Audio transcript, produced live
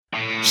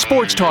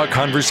Sports talk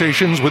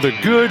conversations with a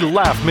good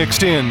laugh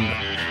mixed in.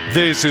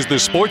 This is the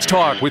Sports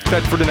Talk with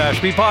Thetford and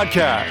Ashby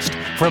podcast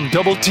from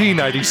Double T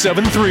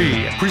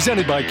 97.3,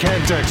 presented by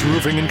Cantex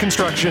Roofing and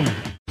Construction.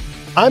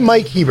 I'm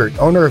Mike Hebert,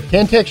 owner of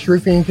Cantex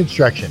Roofing and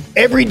Construction.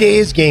 Every day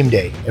is game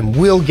day, and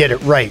we'll get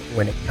it right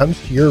when it comes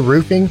to your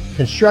roofing,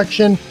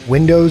 construction,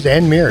 windows,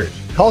 and mirrors.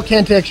 Call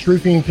Cantex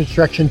Roofing and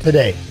Construction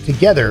today.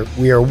 Together,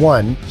 we are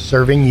one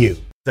serving you.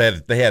 They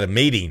had a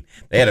meeting.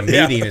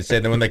 And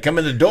said that when they come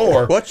in the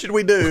door, what should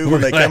we do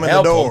when they come in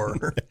the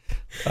door?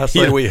 I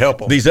say we help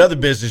them. These other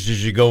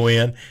businesses you go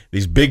in,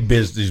 these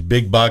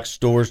big box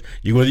stores,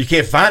 you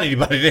can't find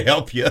anybody to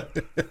help you.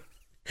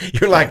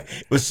 You're like,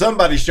 well,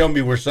 somebody show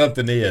me where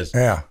something is.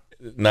 Yeah.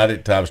 Not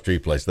at Tom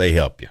Street Place. They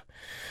help you.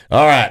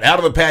 All right, out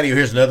of the patio,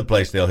 here's another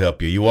place they'll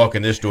help you. You walk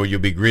in this door,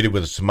 you'll be greeted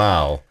with a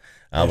smile.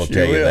 I will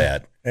tell you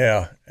that.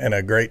 Yeah, and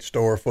a great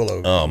store full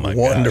of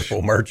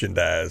wonderful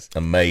merchandise.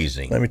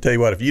 Amazing. Let me tell you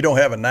what, if you don't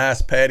have a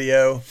nice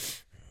patio,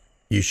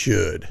 you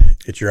should.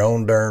 It's your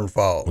own darn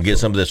fault. We'll get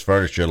some of this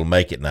furniture. It'll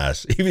make it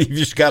nice. Even if you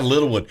just got a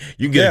little one,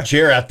 you can get a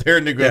chair out there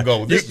and they're going to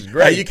go, this is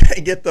great. You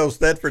can't get those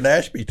Thetford and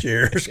Ashby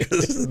chairs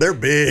because they're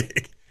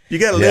big. You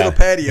got a little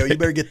patio, you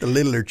better get the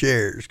littler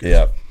chairs.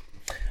 Yeah.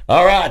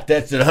 All right,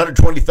 that's at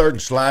 123rd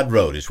and Slide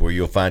Road is where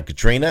you'll find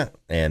Katrina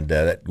and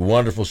that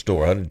wonderful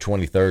store,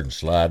 123rd and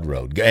Slide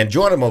Road. And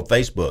join them on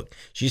Facebook.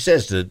 She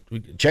says to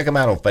check them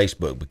out on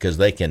Facebook because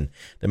there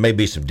may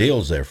be some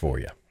deals there for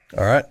you.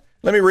 All right.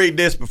 Let me read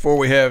this before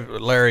we have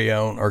Larry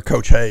on, or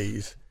Coach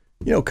Hayes.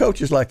 You know,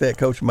 coaches like that,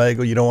 Coach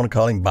Magel, you don't want to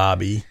call him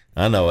Bobby.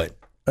 I know it.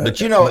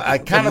 But, I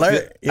kind of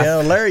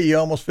feel... Larry, you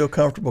almost feel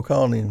comfortable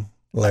calling him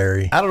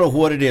Larry. I don't know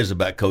what it is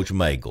about Coach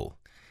Magel,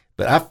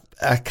 but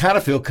I kind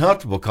of feel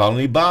comfortable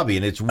calling him Bobby,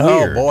 and it's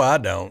weird. Oh, boy, I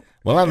don't.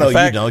 Well, I know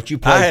you don't. You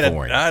played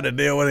for him. I had to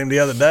deal with him the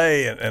other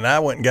day, and I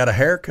went and got a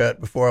haircut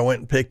before I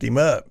went and picked him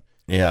up.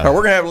 Yeah. All right,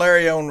 we're going to have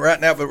Larry on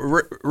right now, but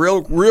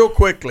real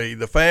quickly,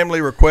 the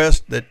family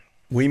request that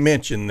we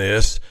mention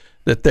this,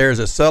 that there's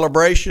a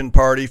celebration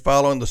party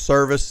following the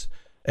service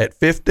at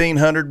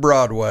 1500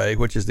 Broadway,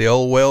 which is the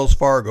old Wells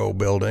Fargo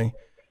building.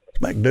 It's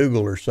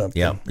McDougal or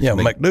something. Yeah,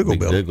 McDougal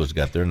building. McDougal's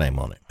got their name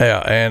on it. Yeah,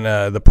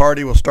 and the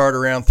party will start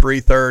around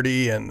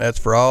 3:30, and that's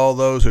for all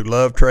those who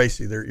love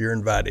Tracy. You're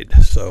invited.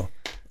 So,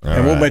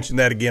 we'll mention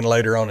that again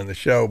later on in the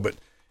show. But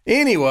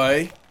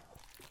anyway,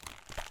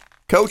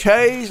 Coach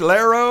Hayes,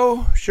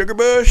 Laro,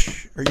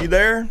 Sugarbush, are you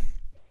there?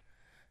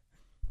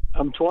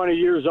 I'm 20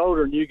 years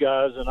older than you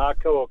guys, and I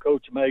call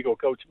Coach Magel.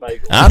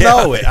 I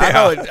know it. I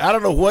know it. I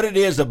don't know what it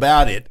is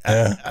about it.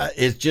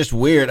 It's just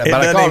weird. But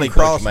I call him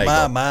Coach Magel.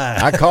 My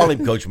mind. I call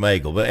him Coach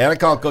Magel, and I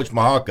call Coach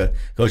Mahaka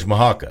Coach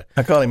Mahaka.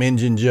 I call him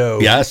Injun Joe.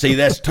 Yeah, I see.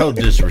 That's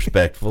totally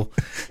disrespectful.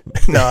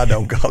 No, I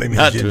don't call him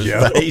Injun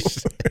Joe.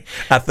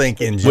 I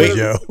think Injun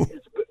Joe.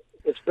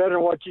 It's better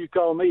than what you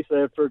call me,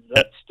 Thetford.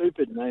 That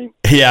stupid name.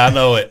 Yeah, I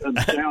know it.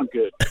 Doesn't sound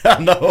good. I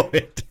know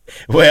it.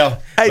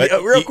 Well, hey,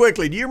 real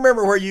quickly, do you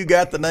remember where you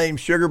got the name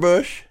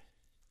Sugarbush?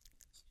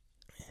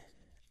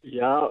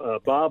 Yeah,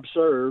 Bob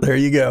served. There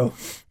you go.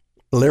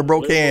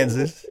 Liberal,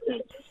 Kansas.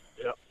 Yep.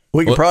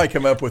 We can probably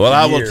come up with. Well,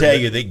 I will tell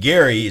you that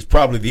Gary is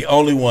probably the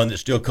only one that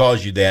still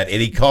calls you that,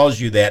 and he calls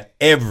you that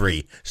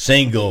every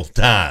single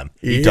time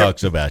he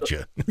talks about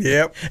you.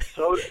 Yep.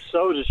 So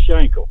does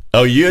Shankle.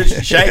 Oh, you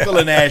Shankle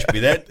and Ashby.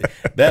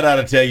 That ought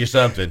to tell you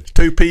something.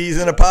 2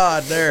 peas in a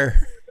pod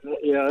there.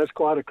 Yeah, that's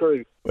quite a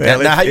crew.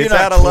 Well, now you're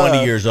not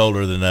 20 years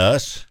older than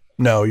us.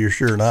 No, you're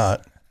sure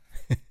not.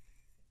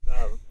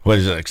 What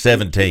is it, like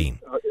 17?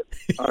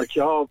 Aren't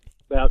y'all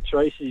about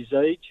Tracy's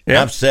age?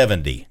 Yeah. I'm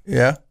 70.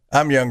 Yeah,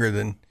 I'm younger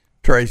than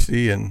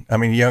Tracy, and I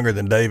mean younger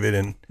than David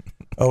and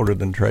older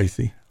than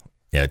Tracy.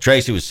 Yeah,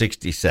 Tracy was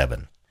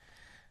 67.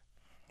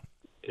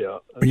 Yeah,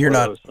 you're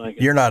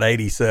not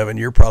 87.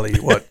 You're probably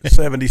what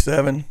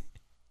 77.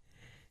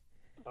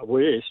 I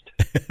wished.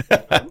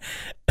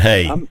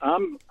 Hey,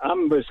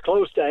 I'm as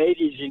close to 80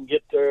 as you can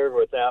get there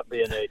without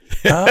being 80.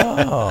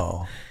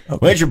 Oh, okay.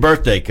 When's your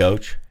birthday,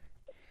 Coach?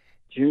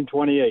 June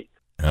 28th.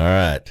 All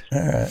right.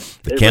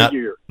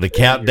 The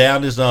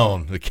countdown is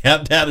on. The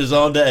countdown is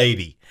on to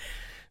 80.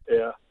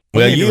 Yeah.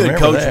 Well, you and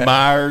Coach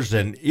Myers,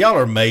 and y'all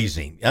are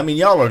amazing. I mean,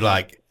 y'all are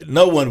like,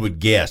 no one would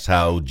guess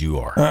how old you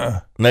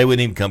are. They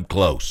wouldn't even come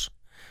close.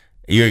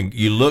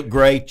 You look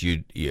great.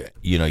 You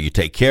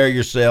take care of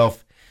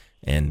yourself,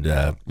 and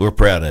we're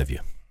proud of you.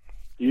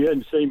 You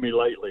hadn't seen me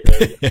lately,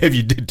 have you? Have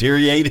you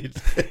deteriorated?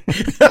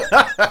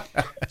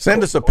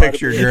 Send us a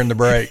picture during the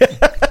break.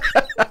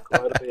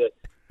 Quite a bit.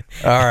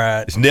 All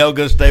right. Is Nell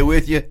going to stay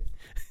with you?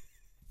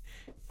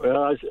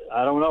 Well,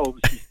 I don't know.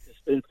 It's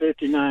been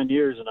 59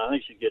 years, and I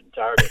think she's getting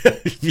tired of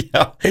it.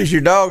 Yeah. Is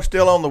your dog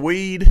still on the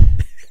weed?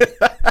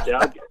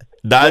 Yeah,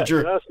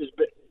 Dodger?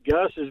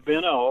 Gus has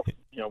been off.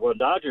 Well,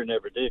 Dodger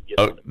never did get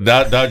on it.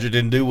 Dodger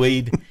didn't do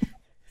weed?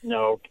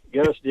 No,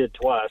 Gus did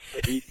twice,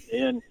 but he's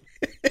done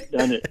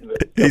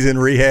it. He's in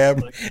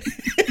rehab.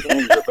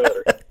 Things are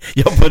better.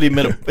 Y'all put him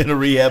in a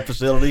rehab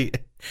facility?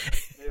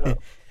 Yeah.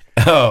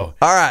 Oh.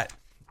 All right.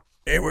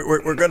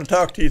 We're going to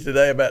talk to you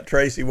today about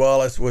Tracy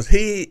Wallace. Was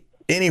he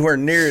anywhere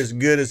near as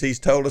good as he's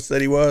told us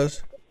that he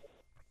was?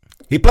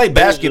 He played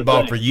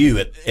basketball for you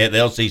at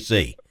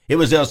LCC. It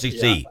was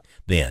LCC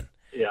then.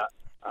 Yeah,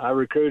 I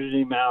recruited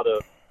him out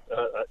of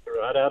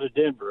right out of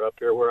Denver, up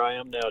here where I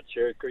am now at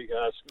Cherry Creek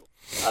High School.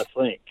 I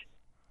think.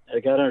 I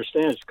got to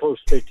understand it's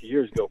close to 50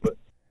 years ago, but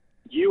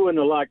you wouldn't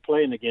have liked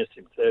playing against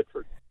him,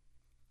 Thetford,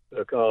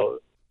 because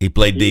he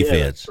played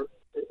defense.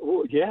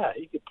 Yeah,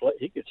 he could play.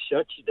 He could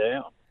shut you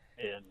down,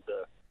 and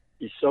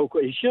he's so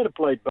quick. He should have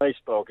played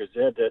baseball because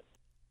he had that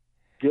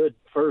good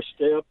first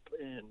step,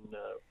 and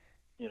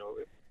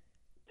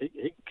he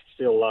could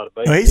steal a lot of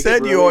bases. Well, he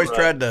said you always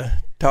tried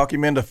to talk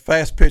him into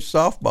fast pitch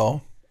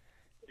softball.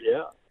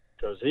 Yeah,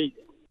 because he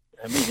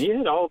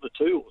had all the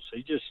tools.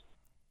 He just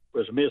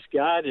was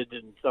misguided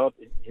and thought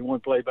he wanted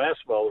to play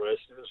basketball the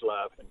rest of his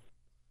life. And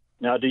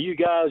now, do you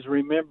guys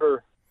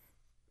remember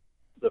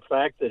the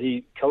fact that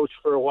he coached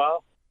for a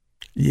while?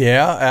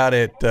 Yeah, out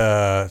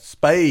at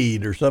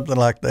Spade or something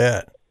like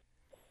that.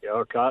 Yeah,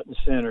 or Cotton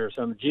Center or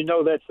something. Did you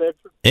know that,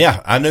 Thetford?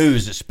 Yeah, I knew he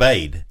was at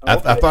Spade.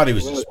 Okay. I thought he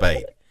was at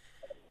Spade.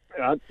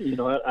 I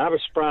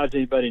was surprised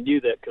anybody knew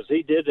that because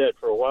he did that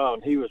for a while,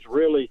 and he was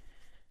really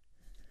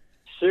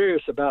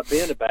serious about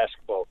being a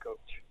basketball coach.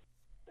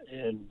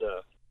 And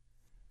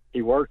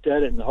he worked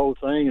at it and the whole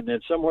thing, and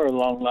then somewhere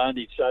along the line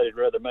he decided he'd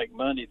rather make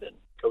money than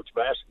coach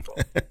basketball.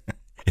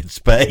 At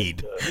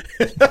Spade.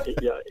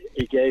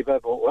 He gave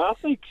up. Well, I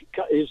think it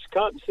was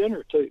Cotton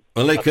Center, too.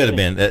 Well, they could have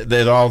been.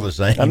 They're all the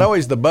same. I know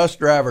he's the bus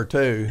driver,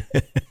 too.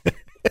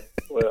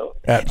 Well,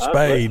 at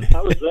Spade.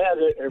 I was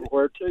that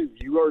everywhere, too.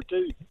 You were,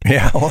 too.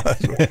 Yeah, I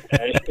was.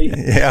 Ashby.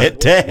 Yeah. At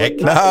Tech.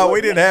 No,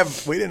 we didn't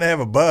have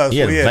a bus. We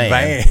had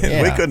vans.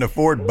 Yeah. We couldn't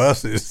afford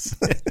buses.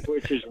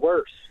 Which is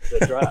worse,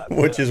 the drive.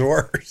 Which is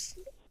worse.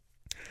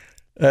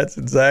 That's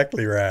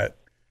exactly right.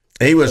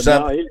 He was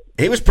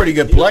he was a pretty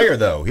good player,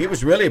 though. He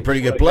was really a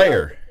pretty good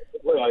player.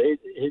 Well,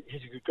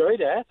 he's a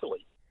great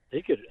athlete.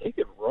 He could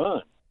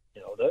run.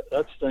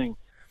 That's the thing.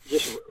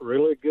 Just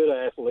really good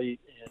athlete,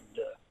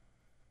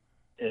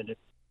 and if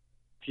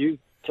you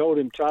told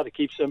him try to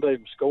keep somebody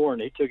from scoring,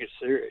 he took it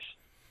serious.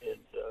 And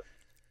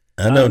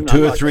I know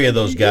two or three of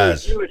those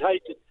guys.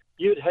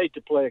 You'd hate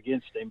to play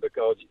against him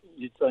because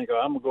you'd think, "Oh,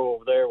 I'm gonna go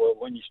over there." Well,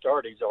 when you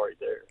start, he's already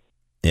there.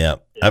 Yeah,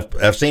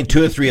 I've seen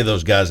two or three of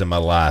those guys in my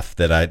life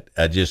that I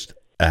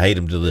hate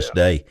them to this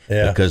day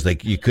because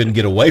you couldn't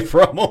get away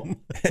from them.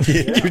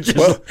 You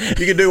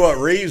could do what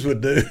Reeves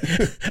would do.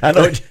 I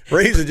know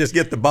Reeves would just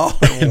get the ball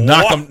and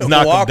knock them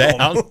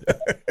down.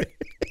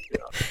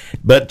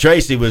 But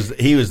Tracy was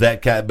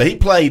that kind. But he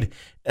played.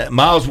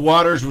 Miles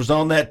Waters was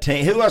on that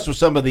team. Who else was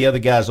some of the other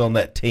guys on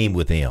that team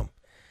with him?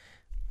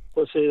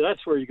 Well, see,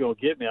 that's where you're gonna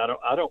get me.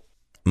 I don't.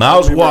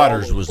 Miles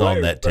Waters was on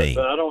that team.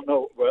 But I don't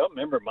know. Well,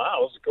 remember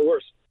Miles, of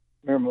course.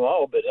 Remember them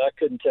all, but I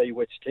couldn't tell you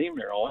which team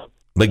they're on.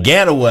 But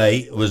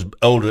Ganaway was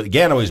older.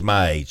 Ganaway's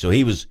my age, so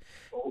he was.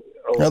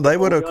 No, they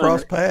would have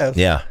crossed paths.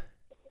 Yeah.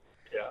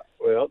 Yeah.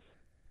 Well,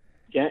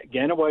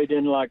 Ganaway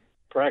didn't like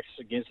practice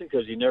against him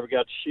because he never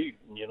got to shoot.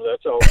 And,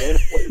 that's all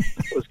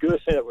Ganaway was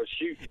good at was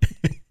shooting.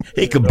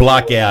 He could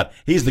block out.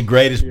 He's the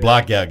greatest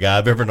blockout guy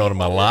I've ever known in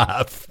my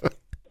life.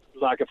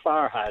 Like a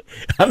fire hydrant.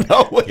 I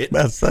know it.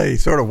 About to say,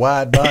 sort of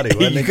wide body,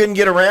 wasn't he? You couldn't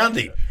get around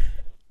him.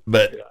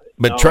 But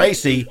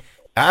Tracy,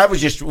 I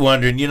was just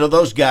wondering,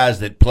 those guys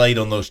that played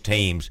on those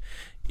teams,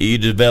 you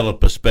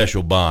develop a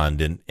special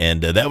bond,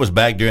 and that was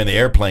back during the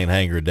airplane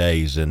hangar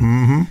days,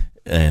 and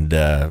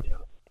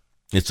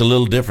it's a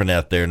little different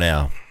out there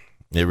now.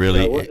 It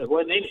really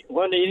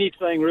wasn't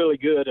anything really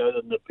good other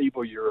than the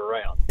people you're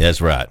around.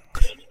 That's right.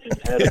 And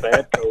had a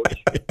bad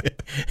coach.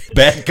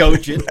 Bad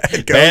coaching,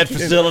 bad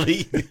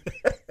facility.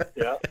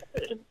 Yeah,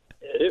 and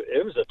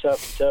it was a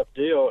tough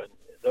deal, and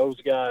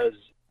those guys,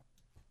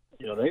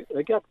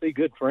 they got to be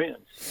good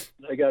friends.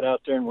 They got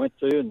out there and went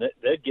through, and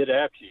they'd get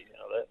after you.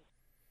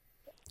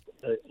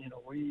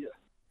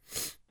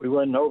 We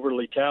wasn't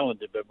overly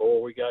talented, but boy,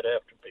 we got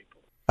after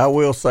people. I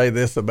will say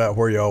this about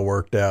where y'all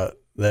worked out: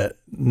 that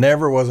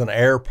never was an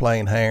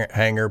airplane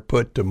hangar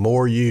put to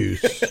more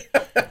use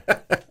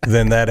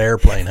than that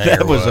airplane hangar.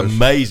 That was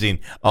amazing.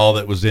 All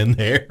that was in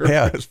there.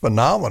 Yeah, it's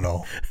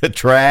phenomenal. The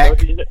track.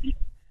 Well,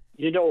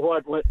 you know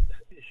what?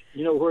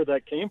 You know where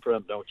that came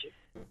from, don't you?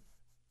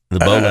 The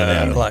bowling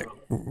alley. Like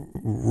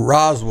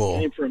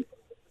Roswell.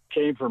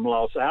 Came from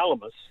Los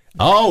Alamos.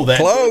 Oh, that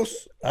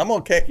close. I'm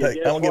gonna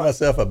give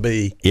myself a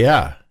B.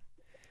 Yeah.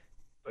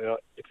 Well,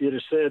 if you'd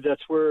have said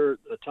that's where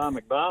the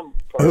atomic bomb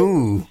part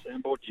was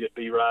assembled, you'd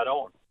be right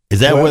on. Is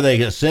that where they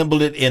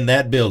assembled it in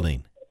that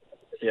building?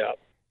 Yeah.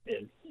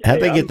 And, how'd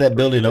they get that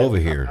building over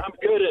here? I'm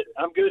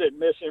good at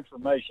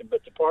misinformation,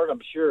 but the part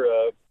I'm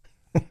sure of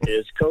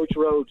is Coach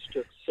Rhodes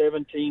took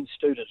 17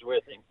 students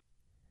with him,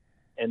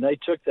 and they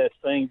took that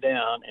thing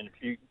down. And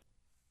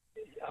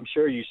I'm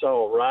sure you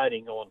saw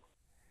writing on,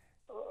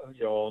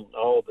 on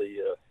all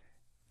the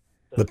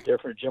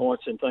different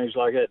joints and things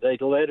like that. They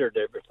lettered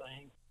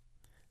everything,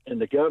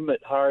 and the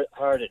government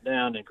hired it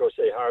down. And of course,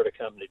 they hired a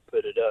company to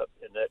put it up.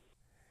 And that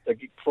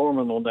the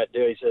foreman on that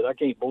day, he said, "I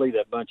can't believe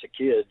that bunch of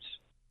kids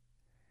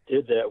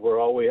did that. Where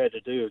all we had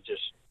to do was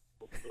just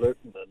look,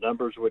 the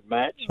numbers would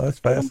match. Oh, that's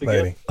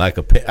fascinating. I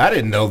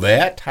didn't know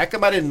that. How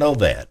come I didn't know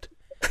that?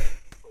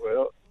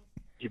 Well,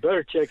 you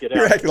better check it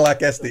You're out. acting like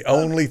that's the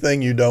only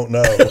thing you don't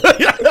know.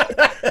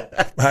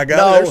 My God,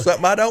 No. there's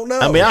something I don't know.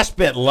 I mean, I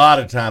spent a lot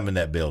of time in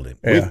that building.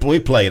 Yeah. We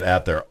played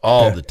out there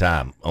all the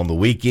time on the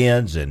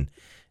weekends, and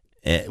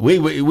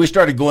we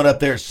started going up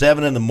there at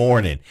 7 in the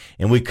morning,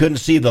 and we couldn't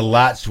see the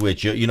light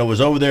switch. You know, it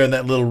was over there in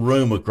that little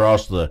room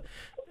across the,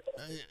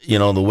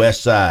 on the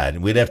west side,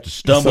 and we'd have to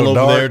stumble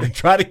over there to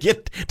try to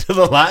get to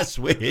the light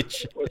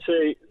switch. Well,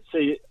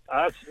 see,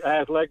 I was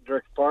athletic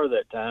director part of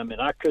that time, and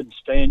I couldn't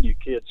stand you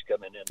kids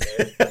coming in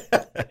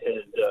there,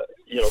 and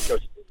because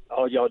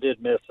all y'all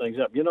did mess things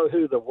up. You know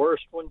who the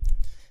worst one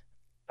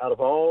out of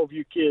all of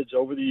you kids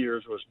over the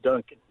years was?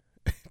 Duncan.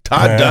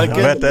 Todd Duncan.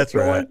 I bet that's would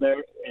go right. in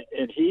there,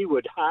 and he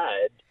would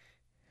hide.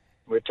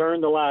 We'd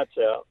turn the lights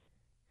out,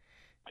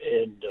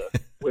 and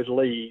we'd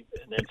leave,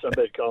 and then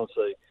somebody would call and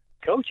say,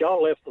 "Coach,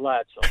 y'all left the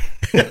lights on."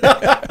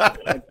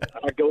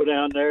 I go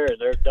down there, and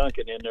there's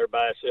Duncan in there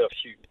by himself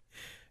shooting.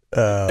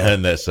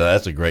 And that's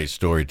a great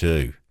story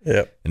too.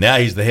 Yep. And now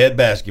he's the head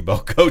basketball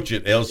coach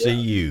at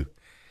LCU.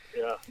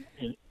 Yeah,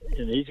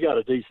 and he's got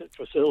a decent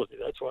facility.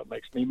 That's what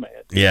makes me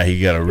mad. Yeah,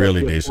 he got a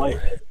really decent.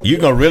 You're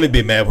gonna really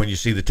be mad when you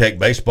see the Tech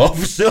baseball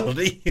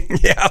facility.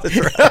 Yeah,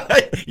 that's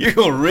right. You're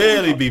gonna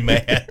really be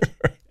mad.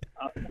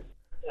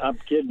 I'm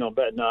kidding on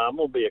that. No, I'm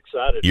gonna be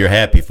excited. You're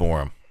happy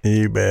for him.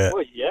 You bet.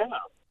 Well, yeah.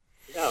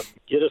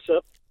 Get us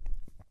up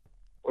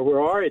where we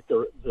are at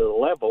the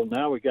level.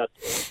 Now we got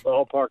the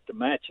ballpark to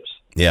match us.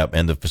 Yep,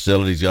 and the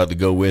facility's got to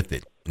go with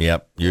it.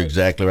 Yep, you're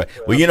exactly right.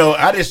 Well,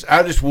 I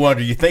just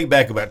wonder. You think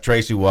back about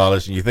Tracy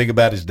Wallace, and you think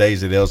about his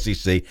days at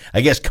LCC.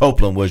 I guess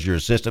Copeland was your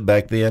assistant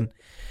back then,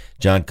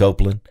 John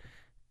Copeland.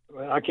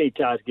 Well, I can't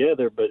tie it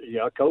together, but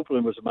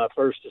Copeland was my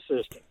first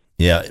assistant.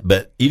 Yeah,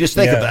 but you just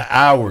think of the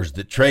hours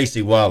that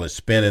Tracy Wallace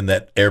spent in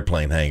that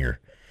airplane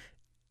hangar.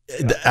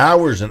 The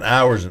hours and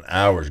hours and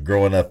hours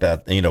growing up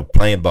out,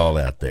 playing ball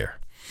out there.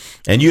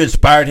 And you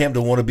inspired him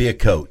to want to be a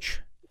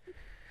coach.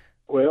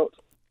 Well,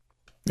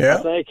 Yeah.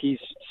 I think he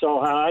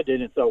saw how I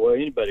did and thought, well,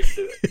 anybody can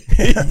do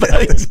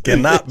it. It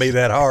cannot be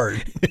that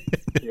hard.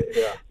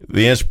 Yeah.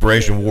 The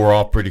inspiration wore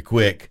off pretty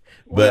quick.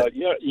 But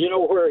Well, you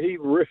know where he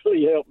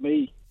really helped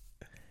me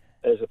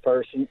as a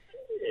person?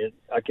 And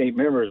I can't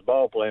remember his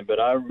ball playing, but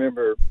I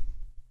remember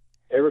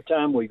every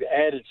time we've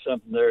added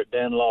something there at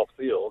Danlaw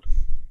Field,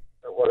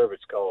 or whatever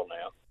it's called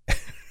now,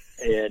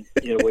 and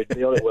we'd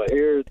build it. Well,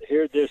 here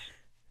this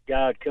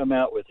guy would come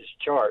out with his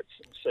charts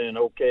and saying,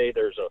 okay,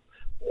 there's a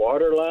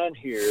water line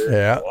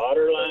here,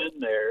 water line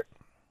there,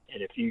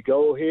 and if you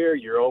go here,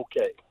 you're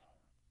okay.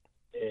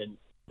 And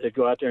they'd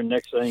go out there, and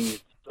next thing you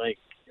think,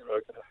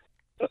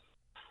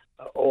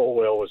 an oil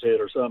well was hit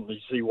or something.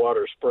 You see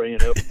water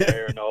spraying up in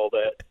there and all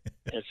that.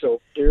 And so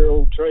dear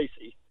old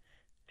Tracy,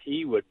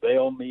 he would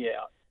bail me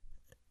out.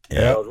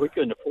 yeah, Because we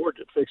couldn't afford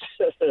to fix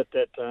that at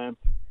that time.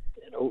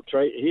 And old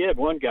Tracy, he had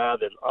one guy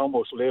that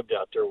almost lived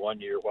out there one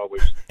year while we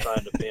was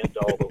trying to bend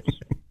all those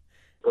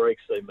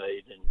breaks they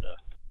made. And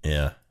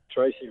yeah.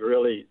 Tracy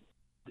really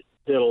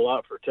did a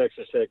lot for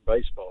Texas Tech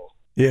baseball.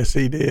 Yes,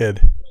 he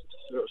did.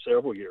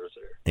 Several years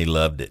there. He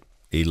loved it.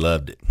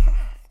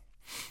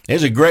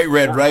 He's a great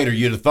Red Raider.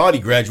 You'd have thought he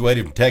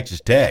graduated from Texas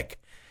Tech.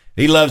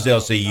 He loves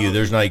LCU.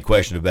 There's no any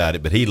question about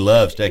it, but he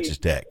loves Texas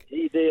Tech.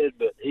 He did,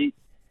 but he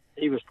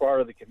was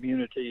part of the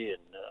community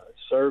and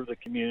served the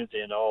community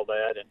and all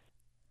that.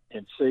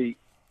 And see,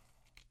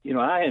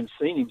 I hadn't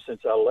seen him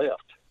since I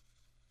left.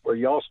 Were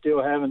y'all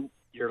still having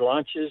your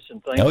lunches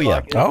and things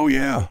like that? Oh,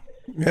 yeah.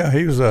 Yeah,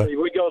 he was a...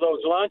 We go to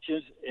those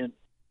lunches, and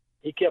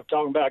he kept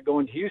talking about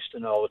going to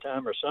Houston all the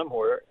time or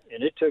somewhere,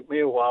 and it took me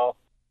a while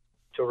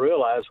to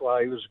realize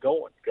why he was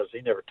going because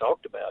he never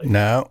talked about it.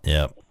 No.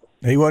 Yeah.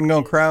 He wasn't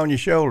going to cry on your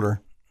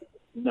shoulder.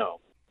 No.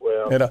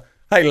 Well,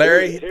 hey,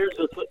 Larry. Here's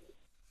the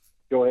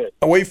go ahead.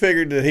 We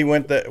figured that he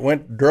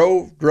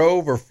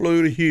drove or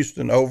flew to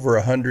Houston over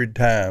 100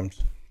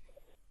 times.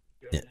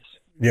 Goodness.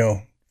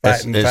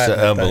 Fighting. It's fighting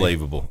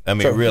unbelievable. I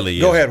mean, it really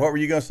is. Go ahead. What were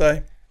you going to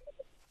say?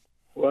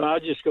 Well, I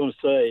was just going to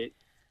say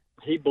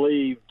he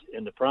believed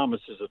in the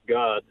promises of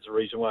God is the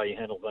reason why he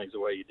handled things the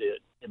way he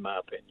did, in my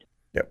opinion.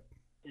 Yep.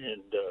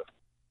 And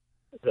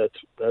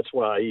that's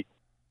why he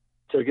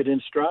took it in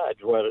stride.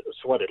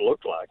 It's what it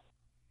looked like.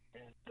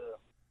 And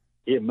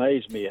it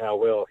amazed me how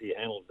well he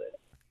handled that.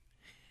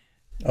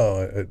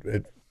 Oh,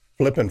 it's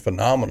flipping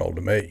phenomenal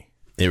to me.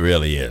 It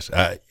really is.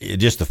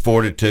 Just the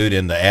fortitude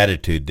and the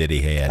attitude that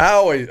he had. I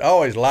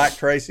always liked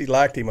Tracy,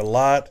 liked him a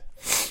lot,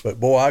 but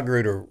boy, I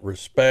grew to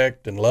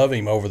respect and love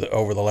him over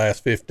the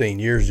last 15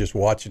 years just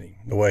watching him,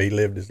 the way he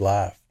lived his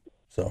life.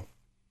 So.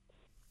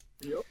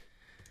 Yep.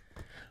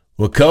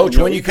 Well, Coach,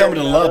 when you come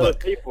to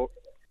Lubbock,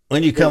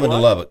 when you come into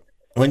Lubbock,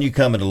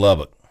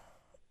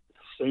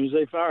 as soon as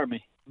they fire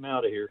me, I'm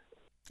out of here.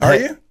 Are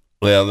you?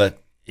 Well,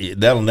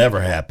 that'll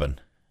never happen.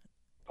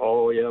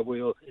 Oh yeah,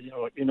 we'll.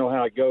 You know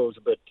how it goes,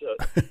 but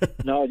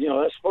no,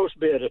 that's supposed to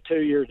be at a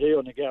 2-year deal,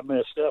 and it got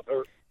messed up.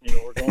 We're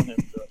going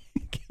into.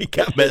 He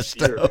got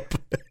messed up.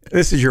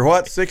 This is your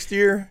what, 6th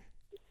year?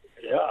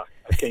 Yeah,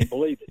 I can't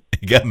believe it.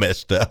 He got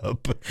messed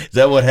up. Is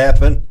that what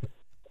happened?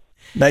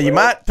 Now, you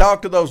might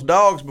talk to those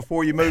dogs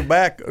before you move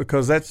back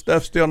because that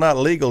stuff's still not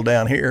legal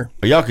down here.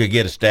 Or y'all could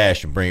get a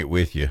stash and bring it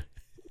with you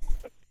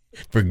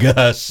for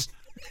Gus.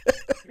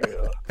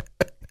 Yeah.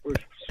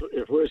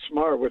 If we're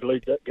smart, we'd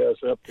lead that Gus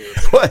up there.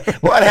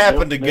 What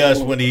happened to Gus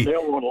when they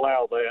don't want to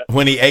allow that.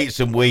 When he ate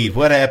some weed?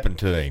 What happened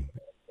to him?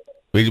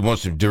 We want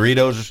some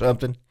Doritos or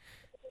something?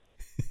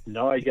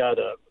 No, he got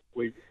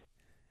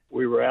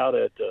we were out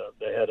at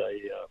they had a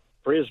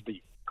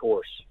frisbee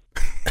course.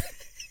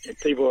 And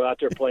people were out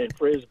there playing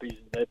frisbees,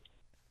 and they'd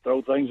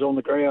throw things on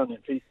the ground. And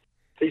if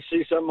he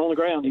sees something on the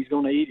ground, he's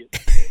going to eat it.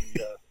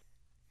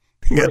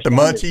 And, You got the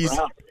munchies?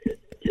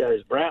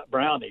 His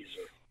brownies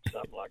or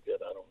something like that.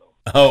 I don't know.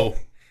 Oh.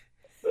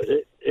 But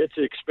it's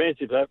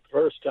expensive. That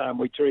first time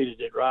we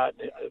treated it right,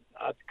 and it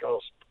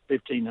cost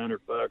 $1,500.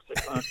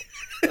 They pumped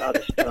out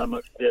his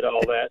stomach, did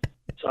all that.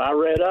 So I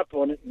read up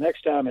on it.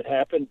 Next time it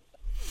happened,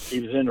 he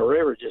was in the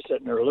river just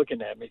sitting there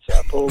looking at me. So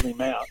I pulled him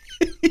out,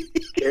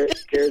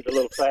 carried the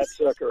little fat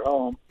sucker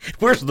home.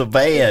 Where's the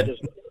van?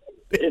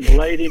 And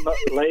laid him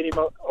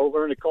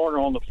over in the corner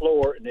on the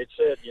floor, and it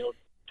said,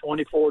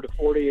 24 to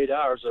 48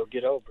 hours they'll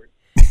get over it.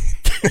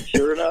 And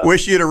sure enough.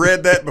 Wish you'd have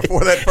read that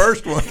before that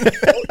first one.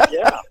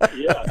 Yeah.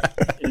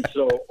 And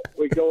so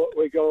we go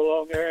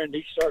along there, and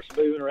he starts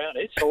moving around.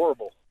 It's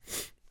horrible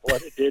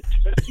what it did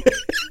to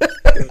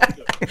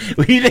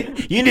him.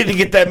 You need to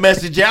get that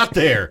message out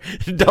there.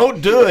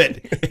 Don't do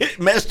it. It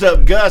messed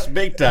up Gus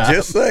big time.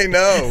 Just say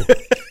no.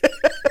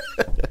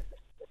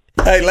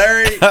 Hey,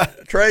 Larry,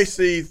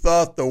 Tracy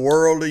thought the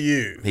world of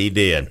you. He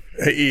did.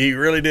 He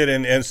really did,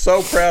 and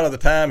so proud of the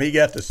time he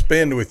got to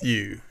spend with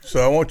you.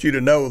 So I want you to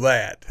know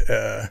that.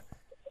 The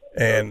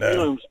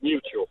feeling's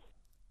mutual.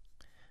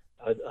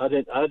 I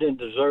didn't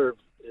deserve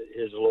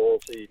his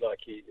loyalty like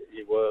he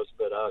was,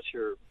 but I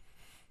sure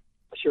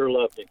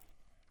loved him.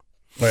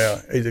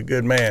 Well, he's a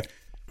good man.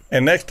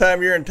 And next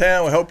time you're in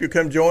town, we hope you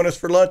come join us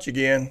for lunch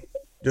again,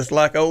 just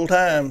like old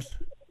times.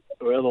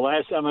 Well, the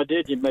last time I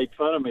did, you made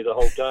fun of me the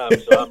whole time,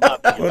 so I'm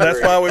not. Well,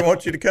 that's why we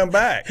want you to come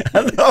back.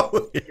 I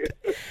know.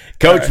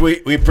 Coach,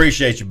 right. we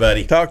appreciate you,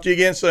 buddy. Talk to you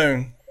again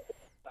soon.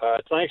 All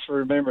right, thanks for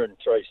remembering,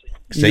 Tracy.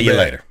 See you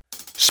later.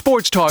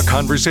 Sports talk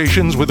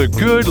conversations with a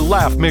good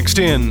laugh mixed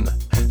in.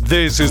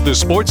 This is the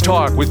Sports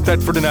Talk with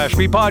Thetford and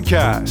Ashby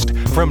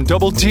podcast from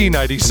Double T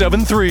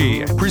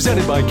 97.3,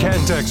 presented by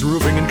Cantex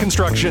Roofing and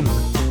Construction.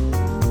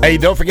 Hey,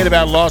 don't forget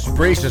about Las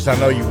Brisas. I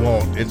know you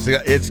won't.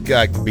 It's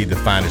got to be the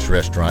finest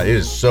restaurant. It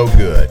is so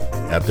good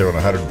out there on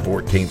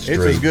 114th Street.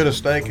 It's as good a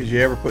steak as you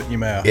ever put in your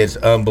mouth. It's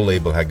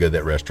unbelievable how good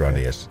that restaurant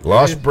is.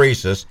 Las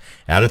Brisas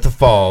out at the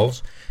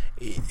Falls.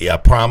 I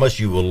promise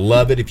you will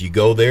love it if you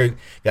go there.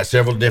 Got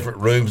several different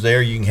rooms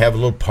there. You can have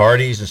little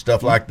parties and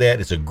stuff like that.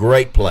 It's a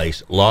great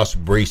place, Las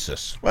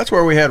Brisas. Well, that's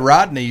where we had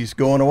Rodney's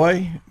going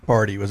away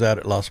party, was out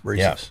at Las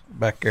Brisas,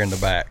 back there in the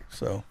back.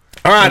 So.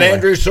 All right, anyway.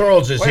 Andrew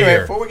Sorrells is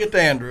here. Before we get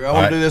to Andrew, I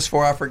want to do this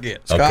before I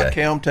forget. Scott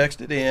Kelm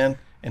texted in,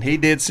 and he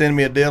did send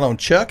me a deal on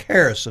Chuck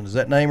Harrison. Does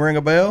that name ring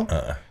a bell?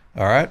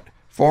 All right.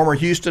 Former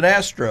Houston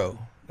Astro.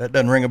 That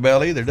doesn't ring a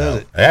bell either, does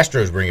it?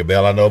 Astros ring a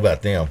bell. I know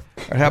about them.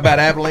 All right, how about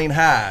Abilene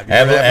High?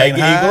 Abilene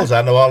Eagles.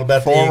 I know all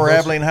about the Eagles. Former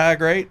Abilene High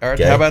great. All right,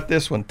 how about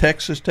this one?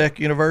 Texas Tech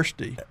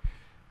University.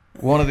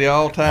 One of the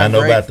all-time. I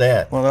know about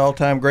that. One of the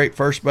all-time great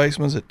first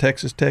basemen at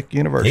Texas Tech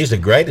University. He's the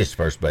greatest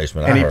first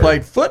baseman. And he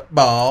played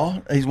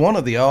football. He's one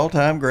of the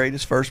all-time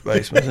greatest first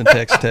basemen in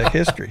Texas Tech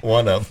history.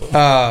 One of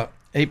them.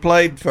 He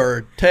played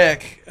for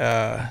Tech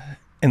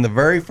in the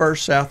very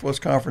first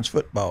Southwest Conference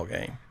football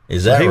game.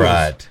 Is that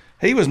right?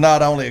 He was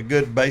not only a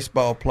good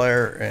baseball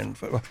player and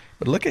football,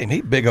 but look at him.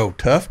 He's a big old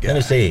tough guy. Let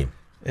me see him.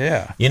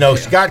 Yeah.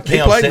 Scott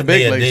Kelm sent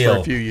me a deal.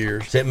 For a few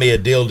years. Sent me a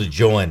deal to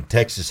join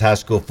Texas high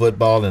school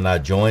football, and I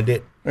joined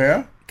it.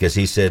 Yeah. Because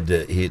he said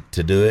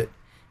to do it.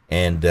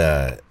 And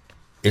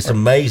it's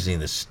amazing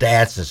the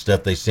stats and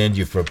stuff they send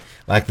you from.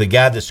 Like the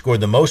guy that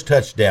scored the most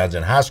touchdowns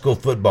in high school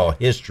football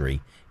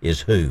history is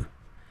who?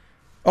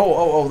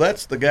 Oh,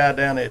 that's the guy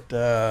down at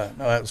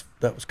no,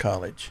 that was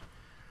college.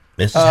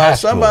 This is high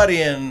school.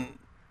 Somebody in.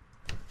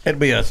 It'd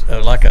be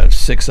like a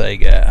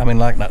 6A guy. I mean,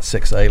 like not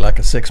 6A, like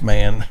a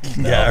 6-man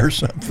guy or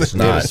something. It's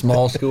not. A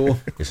small school?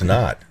 It's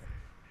not.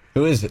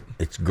 Who is it?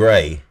 It's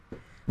Gray.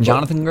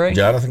 Jonathan Gray?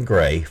 Jonathan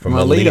Gray from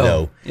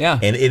Aledo. Yeah.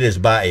 And it is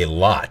by a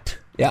lot.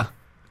 Yeah.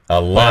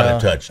 A lot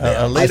of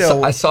touchdowns.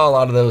 I saw a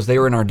lot of those. They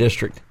were in our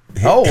district.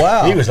 Oh,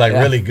 wow. He was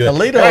really good.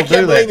 Aledo I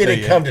can't believe he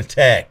didn't come to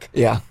Tech.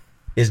 Yeah.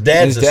 His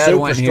dad's a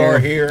superstar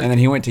here. And then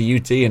he went to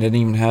UT and didn't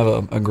even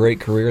have a great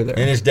career there.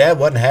 And his dad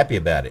wasn't happy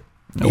about it.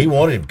 Nope. He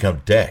wanted him to come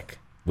to Tech.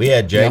 We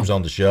had James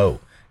on the show,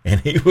 and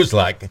he was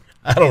like,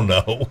 I don't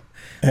know.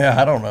 Yeah,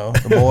 I don't know,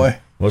 the boy.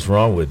 What's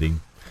wrong with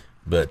him?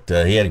 But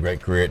he had a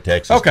great career at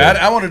Texas. Okay,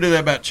 I want to do that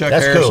about Chuck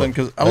Harrison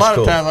because a lot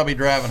of times I'll be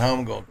driving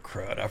home going,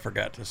 crud, I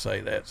forgot to say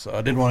that. So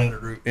I didn't want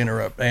to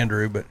interrupt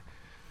Andrew, but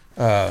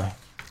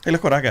hey,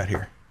 look what I got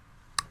here.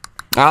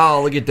 Oh,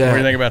 look at that. What do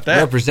you think about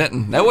that?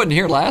 Representing. That wasn't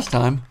here last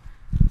time.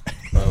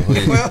 Well,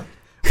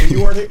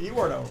 you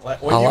weren't on.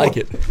 I like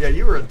it. Yeah,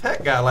 you were a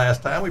Tech guy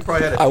last time. We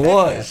probably had a I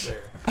was.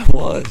 there. I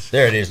was.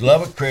 There it is.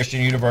 Lubbock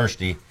Christian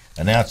University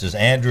announces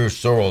Andrew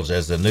Sorrells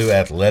as the new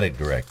athletic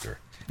director.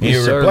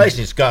 He's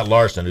replacing Scott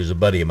Larson, who's a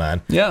buddy of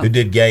mine, who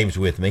did games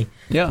with me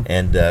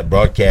and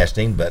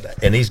broadcasting.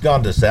 And he's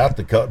gone to South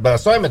Dakota. But I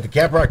saw him at the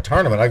Caprock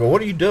tournament. I go,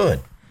 what are you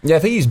doing? Yeah, I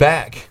think he's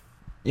back.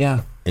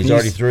 Yeah. He's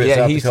already through at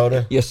South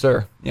Dakota? Yes,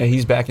 sir. Yeah,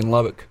 he's back in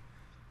Lubbock.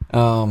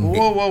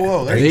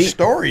 Whoa. There's a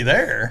story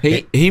there.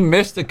 He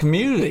missed the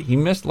community. He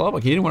missed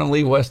Lubbock. He didn't want to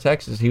leave West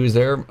Texas. He was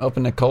there up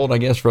in the cold, I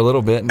guess, for a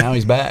little bit, and now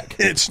he's back.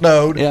 It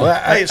snowed. Yeah.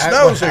 Well, it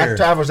snows here.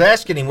 I was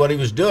asking him what he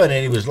was doing,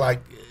 and he was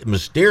like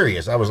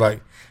mysterious. I was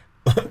like,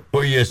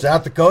 were you in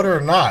South Dakota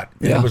or not?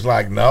 And it was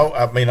like, no.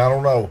 I mean, I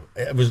don't know.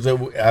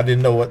 I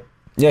didn't know what.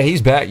 Yeah,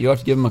 he's back. You have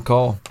to give him a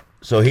call.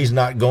 So he's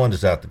not going to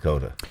South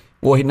Dakota.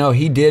 Well,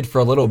 he did for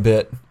a little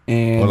bit.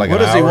 And like what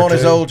does he want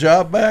his old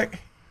job back?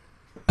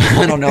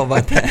 I don't know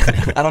about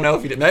that. I don't know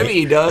if he did. Maybe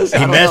he does.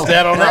 He messed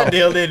that on that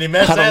deal, didn't he?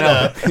 Messed that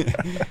up.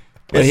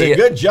 It's a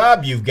good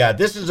job you've got.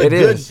 This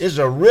is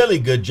a really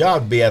good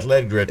job to be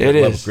athletic director at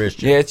Lubbock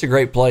Christian. Yeah, it's a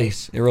great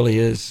place. It really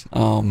is.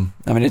 I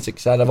mean, it's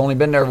exciting. I've only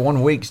been there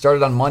 1 week.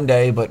 Started on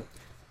Monday, but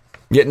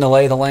getting to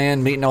lay the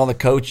land, meeting all the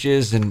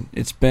coaches, and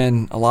it's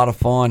been a lot of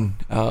fun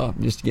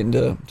just getting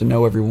to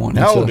know everyone.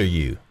 How old are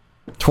you?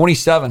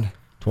 27.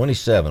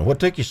 27. What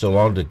took you so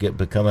long to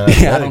become an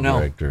athletic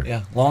director?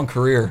 Yeah, long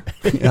career.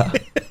 Yeah.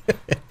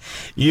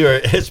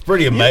 It's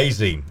pretty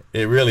amazing.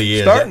 It really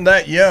is. Starting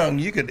that young,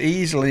 you could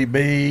easily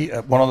be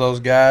one of those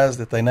guys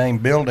that they name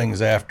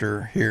buildings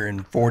after here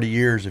in 40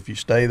 years if you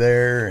stay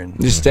there. And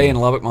just stay in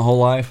Lubbock my whole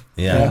life.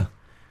 Yeah.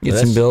 Get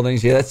some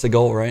buildings. Yeah, that's the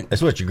goal, right?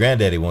 That's what your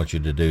granddaddy wants you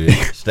to do.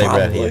 Stay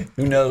right here.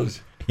 Who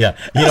knows? Yeah,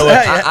 you know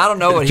what? I don't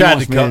know what he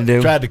wants me to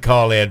do. Tried to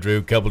call Andrew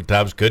a couple of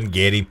times, couldn't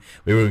get him.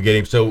 We were going to get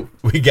him, so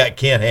we got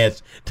Ken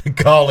Hance to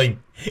call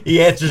him.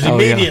 He answers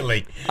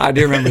immediately. Yeah. I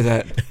do remember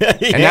that.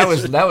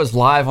 And that was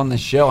live on the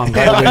show. I'm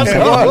glad he didn't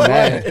say anything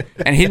bad.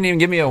 And he didn't even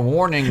give me a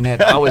warning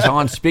that I was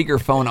on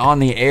speakerphone on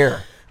the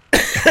air.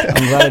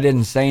 I'm glad I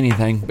didn't say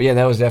anything. But yeah,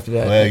 that was after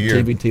that. Well,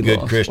 you're TBT a good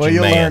loss. Christian Well,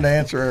 you'll man. learn to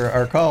answer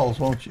our calls,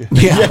 won't you?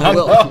 Yeah, I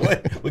will.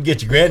 We'll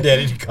get your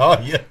granddaddy to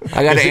call you.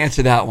 I got to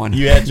answer that one.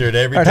 You answer it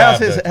every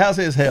time. How's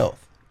his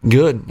health?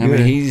 Good. I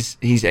mean,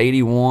 he's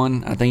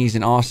 81. I think he's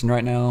in Austin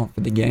right now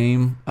for the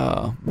game.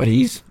 But I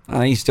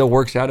think he still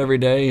works out every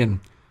day and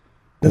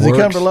Does he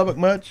come to Lubbock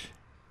much?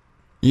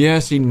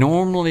 Yes, he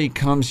normally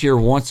comes here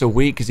once a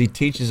week because he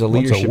teaches a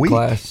leadership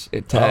class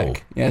at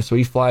Tech. Oh. Yeah, so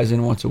he flies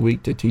in once a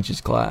week to teach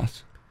his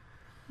class.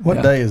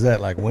 What day is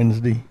that, like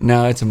Wednesday?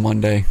 No, it's a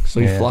Monday.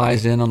 So he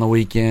flies in on the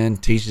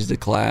weekend, teaches the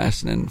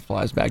class, and then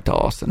flies back to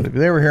Austin. But if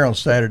they were here on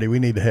Saturday, we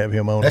need to have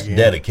him on again.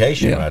 That's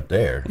dedication right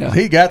there. Yeah.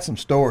 He got some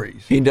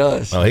stories. He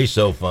does. Oh, he's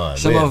so fun.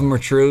 Some of them are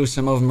true.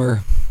 Some of them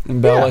are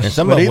embellished. And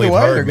some of them we've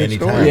heard many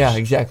times. Yeah,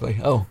 exactly.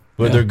 Oh.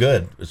 But they're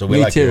good. So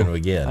we like hearing them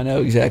again. I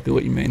know exactly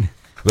what you mean.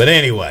 But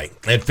anyway,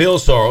 and Phil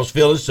Sorrells,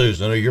 Phil and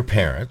Susan are your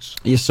parents.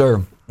 Yes,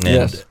 sir.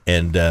 And,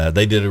 and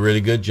they did a really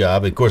good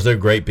job. Of course, they're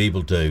great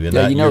people, too. And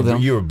you know them.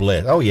 You were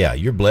blessed. Oh, yeah.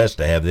 You're blessed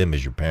to have them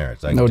as your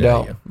parents. No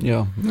doubt.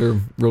 Yeah, they're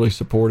really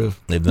supportive.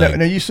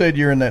 Now, you said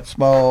you're in that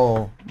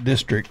small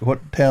district.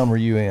 What town were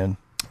you in?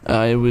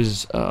 It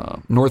was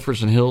North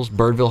Richland Hills,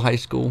 Birdville High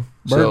School.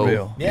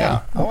 Birdville.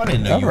 Yeah. Oh, I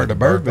didn't know you heard of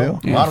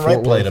Birdville. Yeah,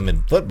 Monterey played them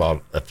in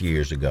football a few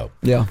years ago.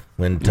 Yeah.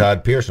 When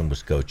Todd Pearson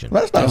was coaching.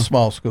 Well, that's not a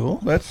small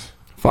school. That's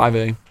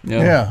 5A.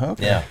 Yeah.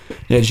 Okay.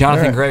 Yeah.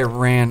 Jonathan Gray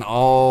ran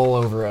all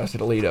over us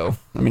at Aledo.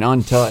 I mean,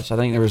 untouched. I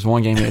think there was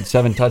one game he had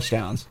 7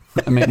 touchdowns.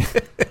 I mean,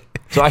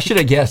 so I should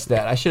have guessed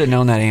that. I should have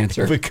known that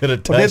answer. We could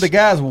have touched. Well, did the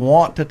guys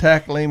want to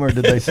tackle him, or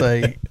did they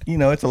say,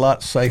 it's a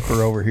lot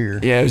safer over here?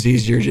 Yeah, it was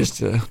easier just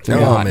to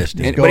not.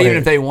 But even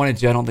if they wanted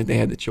to, I don't think they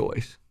had the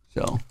choice.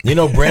 So you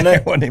know Brennan?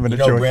 It wasn't even a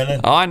choice. Brennan?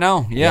 Oh, I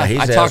know. Yeah,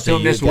 I talked to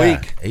him this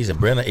week. He's a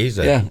Brennan. He's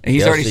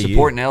already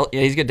supporting.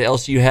 He's got the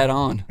LCU hat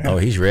on. Oh,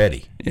 he's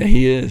ready. Yeah,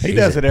 he is. He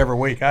does it every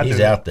week. He's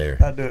out there.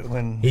 I do it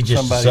when he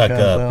just somebody suck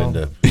up on.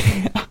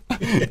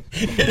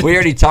 We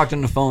already talked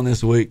on the phone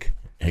this week.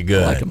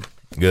 Good. I like him.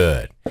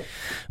 Good.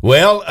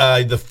 Well,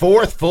 the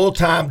 4th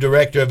full-time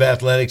director of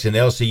athletics in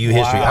LCU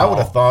history. I would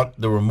have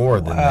thought there were more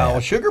than that.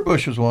 Well, Sugar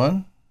Bush was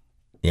one.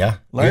 Yeah.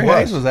 Larry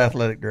Hayes was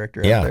athletic director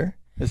out there.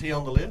 Is he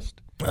on the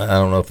list? I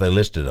don't know if they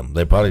listed him.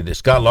 They probably did.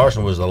 Scott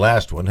Larson was the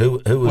last one. Who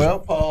was? Well,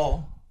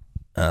 Paul.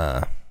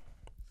 Paul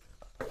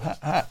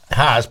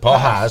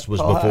Heise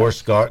was before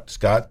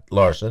Scott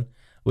Larson.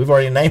 We've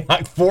already named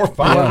like 4 or 5.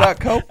 What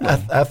about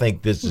Copeland? I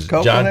think this is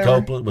John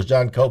Copeland. Was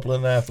John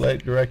Copeland the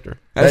athletic director?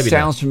 That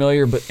sounds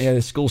familiar, but the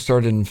school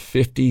started in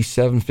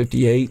 57,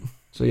 58.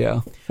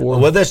 So, 4.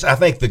 Well, I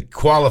think the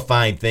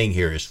qualifying thing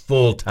here is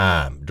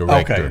full-time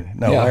director. Okay.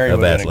 No, Larry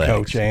was a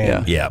coach.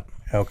 Yeah.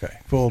 Okay.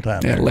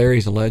 Full-time. Yeah,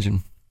 Larry's a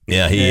legend.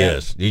 Yeah, he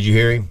is. Did you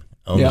hear him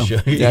on the show?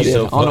 He's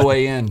so on the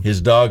way in.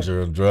 His dogs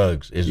are on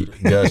drugs.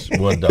 Gus,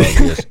 one dog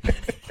is.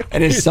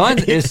 And his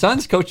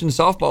son's coaching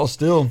softball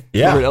still.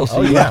 Yeah. Over at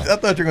LCU. I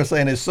thought you were going to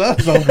say, and his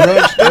son's on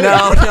drugs too.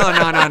 No.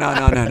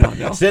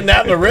 Sitting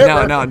out in the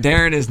river. No,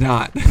 Darren is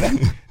not.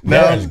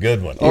 Darren's a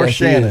good one. Or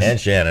Shannon. And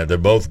Shannon. They're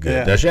both good.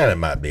 Yeah. Now, Shannon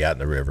might be out in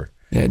the river.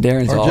 Yeah,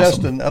 Darren's or awesome.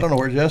 Justin. I don't know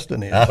where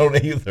Justin is. I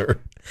don't either.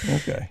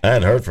 Okay. I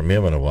hadn't heard from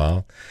him in a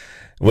while.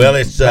 Well,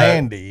 it's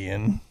Bandy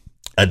and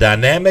a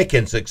dynamic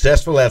and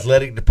successful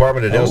athletic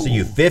department at Oh.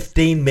 LCU.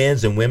 15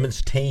 men's and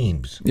women's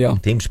teams. Yeah.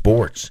 Team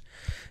sports.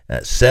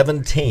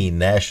 17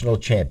 national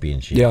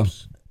championships. Yeah.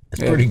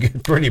 It's Yeah. pretty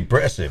good, pretty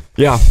impressive.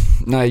 Yeah,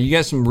 no, you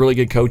got some really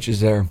good coaches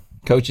there.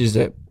 Coaches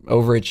that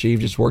overachieve,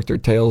 just work their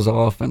tails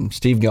off. And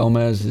Steve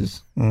Gomez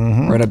is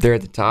right up there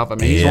at the top. I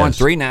mean, he's won Yes.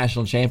 3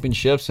 national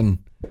championships, and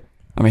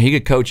I mean, he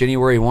could coach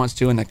anywhere he wants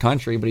to in the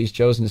country, but he's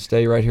chosen to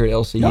stay right here at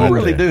LCU. y'all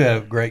really do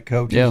have great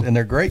coaches, Yeah. and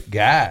they're great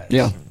guys.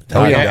 Yeah.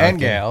 Oh, yeah. And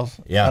gals.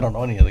 Yeah. I don't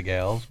know any of the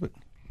gals, but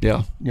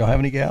Yeah. y'all have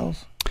any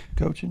gals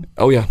coaching?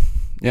 Oh yeah.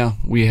 Yeah.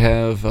 We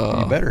have.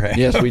 You better have.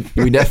 Yes, we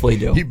definitely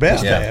do. You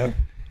best Yeah. have.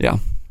 Yeah.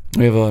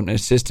 We have an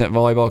assistant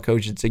volleyball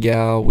coach that's a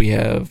gal. We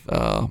have,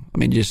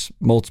 just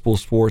multiple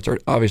sports.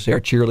 Obviously, our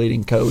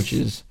cheerleading coach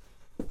is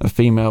a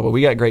female, but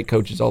we got great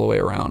coaches all the way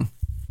around.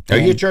 Are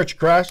you a Church of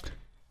Christ?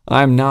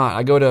 I'm not.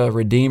 I go to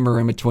Redeemer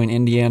in between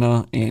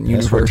Indiana and That's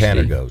University. where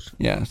Tanner goes.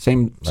 Yeah,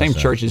 same son.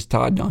 church as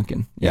Todd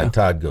Duncan. Yeah, Yeah.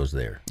 Todd goes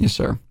there. Yes,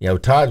 sir. Yeah, well,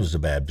 Todd was a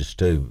Baptist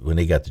too when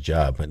he got the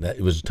job, and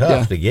it was tough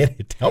Yeah. to get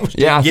it. Almost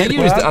Yeah, I didn't think he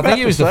get was. it. I think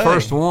he was the about to say.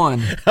 first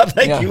one. I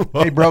think Yeah. you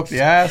was. He broke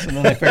the ice, and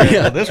then they figured,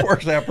 well, this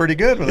works out pretty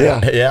good with Yeah,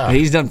 that. Yeah.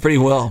 He's done pretty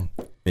well.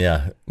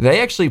 Yeah.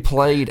 They actually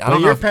played. I Well,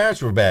 don't know. your If,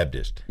 parents were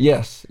Baptist.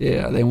 yes.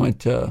 Yeah, they went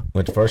to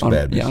First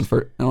Baptist.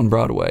 Yeah, on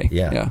Broadway.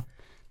 Yeah. Yeah.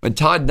 But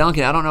Todd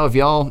Duncan, I don't know if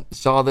y'all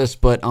saw this,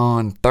 but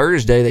on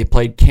Thursday they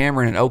played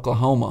Cameron in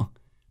Oklahoma.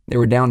 They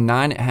were down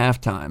 9 at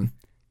halftime,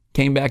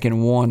 came back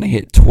and won. They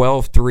hit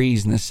 12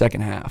 threes in the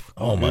second half.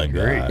 Oh my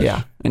gosh.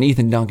 Yeah, and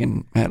Ethan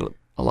Duncan had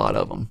a lot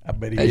of them. I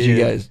bet he As did.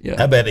 you guys,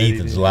 yeah, I bet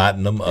Ethan's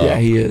lighting them up. yeah,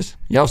 he is.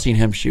 Y'all seen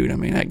him shoot? I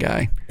mean, that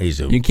guy.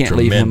 He's a You can't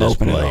leave him tremendous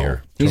open at all.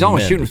 player. He's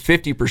only shooting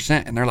Tremendous.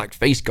 50%, and they're like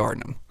face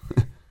guarding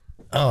him.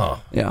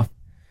 Oh Yeah,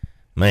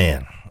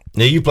 man.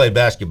 Now you played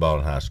basketball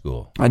in high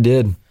school. I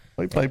did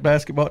We played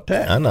basketball at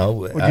Tech. I know.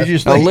 Would I- you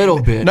just a think-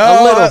 little bit. No,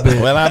 a little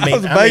bit. well, I That mean,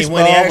 was when he baseball,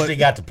 actually but-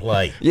 got to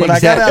play. Yeah, When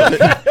exactly.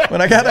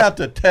 I got out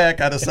to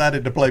Tech, I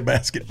decided to play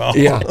basketball.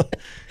 Yeah,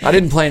 I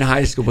didn't play in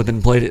high school, but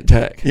then played at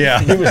Tech.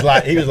 yeah.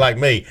 He was like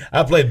me.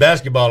 I played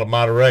basketball at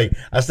Monterey.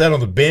 I sat on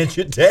the bench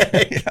at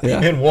Tech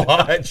Yeah. and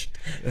watched.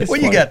 Well,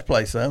 you got to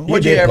play some.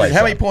 What'd did you average? play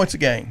How many some. points a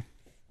game?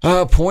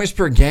 Points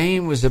per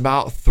game was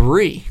about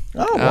 3.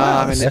 Oh,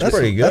 wow. I mean, that's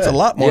pretty good. That's a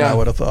lot more than Yeah. I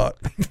would have thought.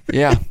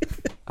 Yeah,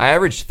 I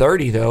averaged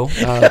 30 though.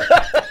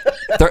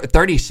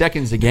 30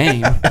 seconds a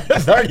game.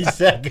 30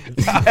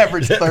 seconds. I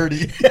averaged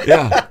 30.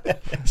 Yeah.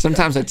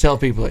 Sometimes I tell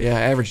people, I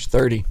averaged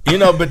 30. You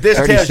know, but this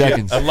 30 tells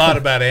seconds. you a lot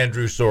about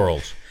Andrew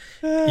Sorrells.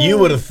 You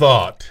would have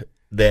thought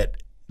that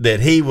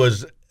he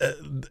was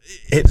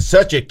it's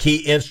such a key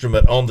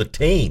instrument on the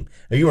team.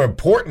 You were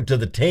important to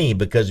the team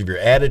because of your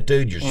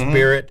attitude, your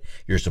spirit,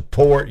 your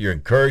support, your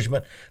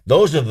encouragement.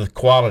 Those are the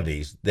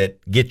qualities that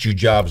get you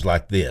jobs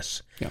like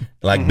this.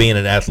 Like being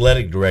an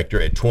athletic director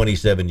at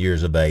 27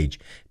 years of age,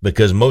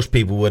 because most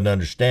people wouldn't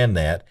understand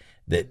that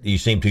you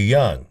seem too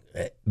young.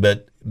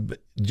 But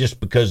just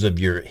because of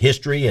your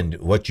history and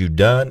what you've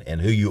done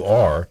and who you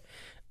are,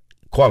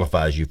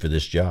 qualifies you for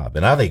this job.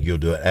 And I think you'll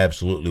do an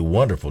absolutely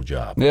wonderful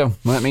job. Yeah,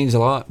 well, that means a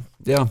lot.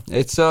 Yeah,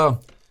 it's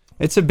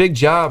a big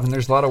job, and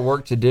there's a lot of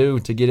work to do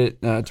to get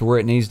it to where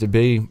it needs to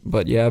be.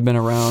 But yeah, I've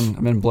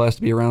been blessed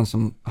to be around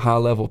some high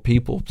level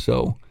people,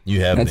 so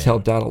You have that's been.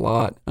 helped out a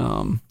lot.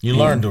 You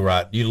learned it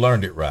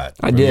right.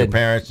 I from did. your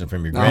parents and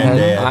from your I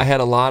granddad.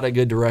 had a lot of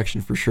good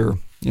direction for sure.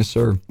 Yes,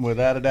 sir.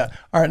 Without a doubt.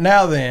 All right,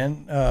 now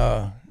then,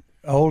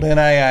 old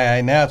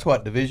NAIA, now it's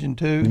what, Division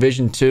II?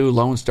 Division II,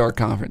 Lone Star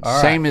Conference, All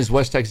right. same as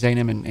West Texas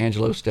A&M and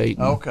Angelo State.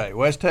 Okay,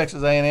 West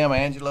Texas A&M,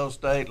 Angelo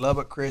State,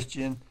 Lubbock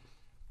Christian.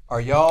 Are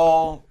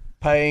y'all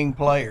paying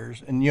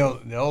players? And, you know,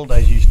 in the old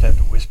days, you used to have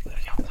to whisper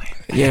that.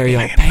 Y'all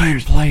Y'all paying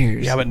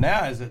players. Yeah, but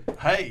now is it,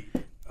 hey,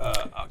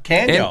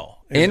 can y'all?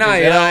 NIL,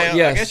 I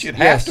yes, guess you'd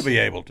have yes. to be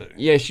able to.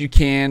 Yes, you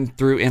can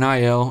through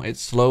NIL.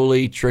 It's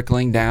slowly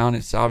trickling down.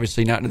 It's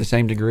obviously not to the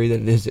same degree that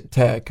it is at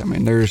Tech. I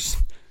mean, there's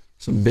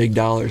some big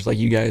dollars, like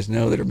you guys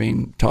know, that are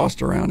being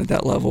tossed around at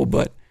that level,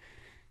 but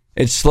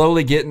it's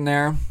slowly getting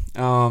there.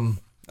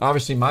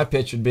 Obviously, my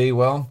pitch would be,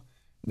 well,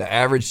 the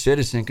average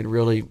citizen could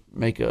really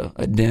make a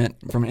dent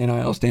from an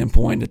NIL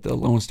standpoint at the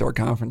Lone Star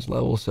Conference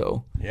level.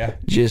 So, Yeah.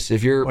 just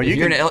if you're Well, if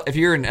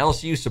you you're an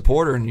LCU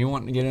supporter and you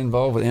want to get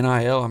involved with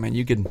NIL, I mean,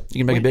 you can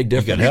make a big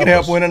difference. You help can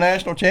help us. win a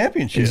national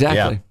championship.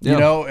 Exactly. Yeah. Yeah. You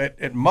know,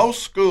 at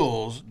most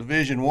schools,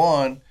 Division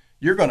I,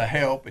 you're going to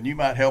help, and you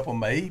might help them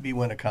maybe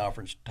win a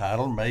conference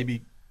title,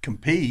 maybe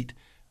compete.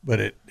 But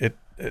it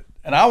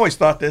and I always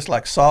thought this,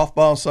 like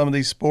softball and some of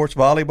these sports,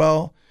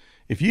 volleyball.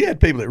 If you had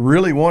people that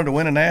really wanted to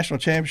win a national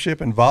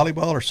championship in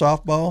volleyball or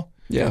softball,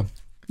 Yeah,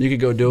 you could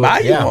go do it. buy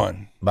you Yeah.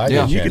 one. By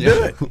Yeah. your You could do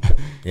championship. it.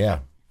 Yeah.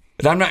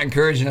 But I'm not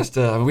encouraging us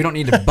to. I mean, we don't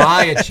need to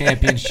buy a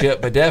championship,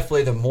 but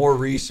definitely the more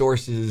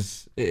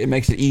resources, it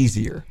makes it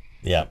easier.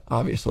 Yeah.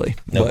 Obviously,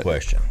 No but,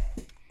 question.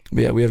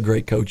 but yeah, we have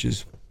great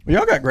coaches. Well,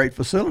 y'all got great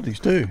facilities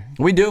too.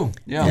 We do.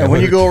 Yeah.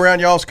 When you go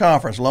around y'all's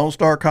conference, Lone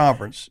Star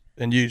Conference,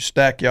 and you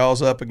stack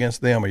y'all's up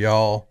against them, are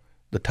y'all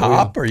the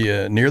top? Are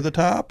you near the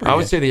top? I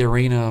would say the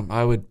arena.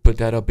 I would put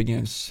that up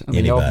against. I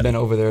mean, y'all have been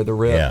over there. The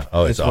RIP. Yeah.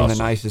 Oh, it's one awesome. of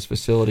the nicest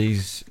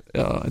facilities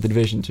at the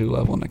Division II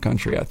level in the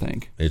country, I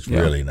think. It's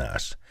really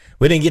nice.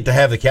 We didn't get to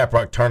have the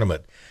Caprock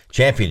Tournament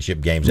championship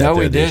games out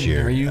there this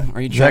year. Are you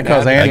that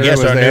because I Andrew guess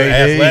was our the new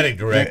AD? athletic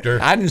director.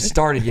 I hadn't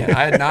started yet.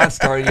 I had not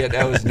started yet.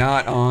 That was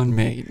not on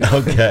me.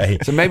 Okay.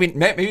 So maybe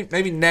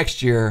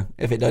next year,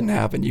 if it doesn't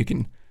happen, you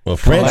can. Well,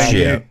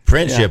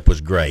 friendship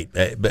was great,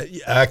 but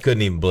I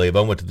couldn't even believe.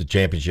 I went to the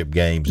championship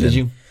games. Did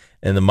you?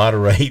 And the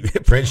Monterey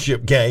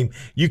friendship game,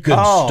 you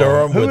couldn't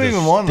stir them who with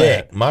even a won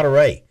stick. that?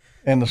 Monterey.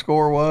 And the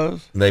score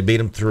was? They beat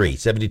them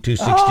 72-69.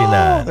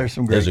 Oh, there's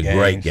some great It was a games.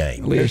 great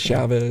game. Leah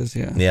Chavez,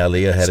 yeah. Yeah,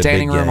 Leah had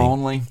Standing a big room game.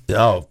 only.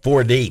 Oh,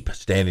 4 deep,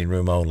 standing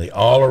room only,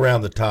 all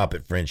around the top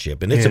at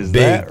Friendship, and it's Is a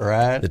big, that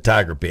right? the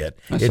Tiger Pit.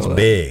 It's saw that.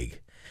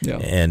 big, Yeah.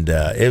 and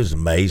it was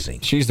amazing.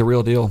 She's the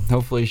real deal.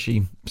 Hopefully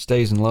she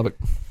stays in Lubbock.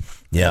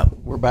 Yeah,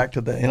 We're back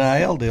to the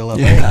NIL deal. I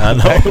I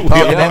know. think. We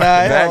Talking are. NIL.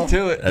 Back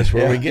to it. That's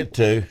where we get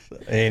to.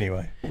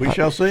 Anyway, we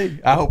shall see.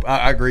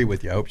 I agree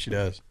with you. I hope she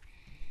does.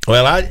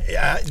 Well,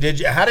 did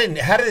you? How did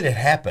it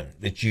happen?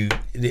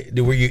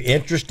 Were you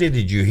interested?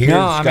 Did you hear? No,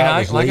 Scott I mean,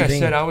 was like I leaving?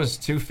 said, I was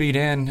 2 feet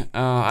in.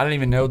 I didn't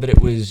even know that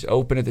it was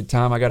open at the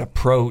time. I got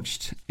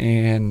approached,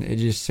 and it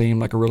just seemed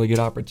like a really good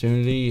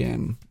opportunity.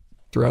 And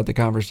throughout the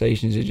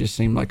conversations, it just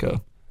seemed like a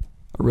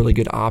really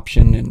good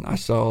option. And I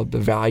saw the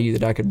value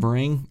that I could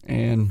bring,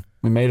 and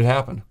we made it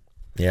happen.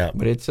 Yeah,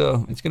 But it's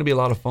going to be a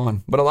lot of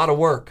fun, but a lot of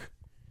work.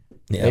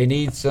 yeah.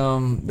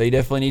 They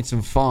definitely need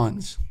some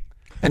funds.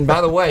 And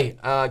by the way,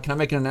 can I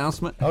make an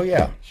announcement? Oh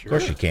yeah, of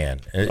course you can.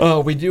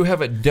 We do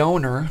have a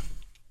donor.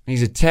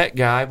 He's a tech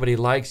guy, but he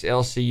likes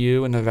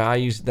LCU and the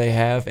values they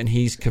have, and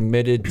he's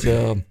committed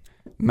to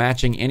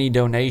matching any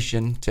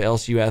donation to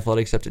LCU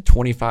athletics up to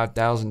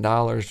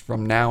 $25,000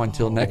 from now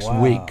until next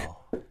week.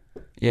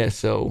 Yeah,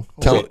 so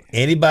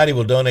Anybody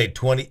will donate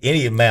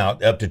any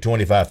amount up to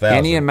 $25,000.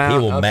 any amount.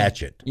 he will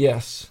match it.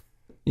 Yes.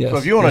 Yes. So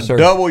if you want Yes, to sir.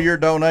 double your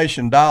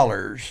donation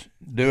dollars,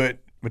 do it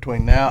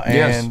between now and.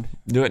 Yes.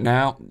 Do it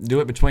now. Do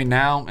it between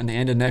now and the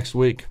end of next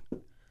week.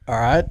 All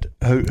right.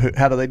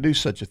 How do they do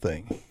such a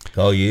thing?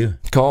 Call you.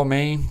 Call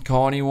me,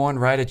 call anyone,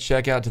 write a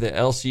check out to the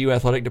LCU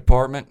athletic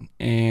department,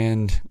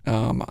 and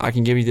I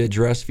can give you the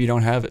address if you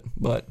don't have it.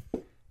 But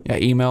yeah,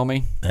 email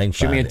me, I can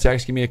shoot me a find it.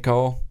 text, give me a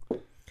call.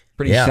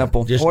 Pretty Yeah,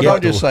 simple. just Well, get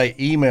don't the- just say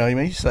email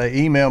me. Say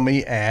email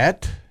me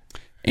at.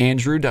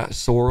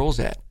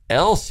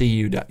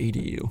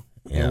 Andrew.sorrells@lcu.edu.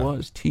 Yeah. It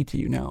was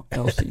TTU now,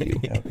 LCU.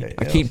 Okay.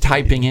 I keep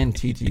typing in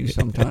TTU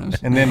sometimes.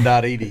 And then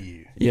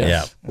 .edu.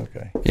 Yes.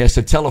 Okay. Yeah,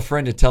 so tell a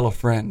friend to tell a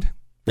friend.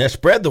 Now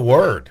spread the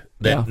word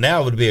that Yeah.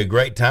 now would be a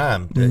great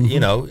time. You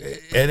know,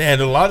 and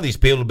a lot of these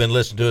people have been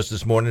listening to us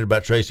this morning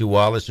about Tracy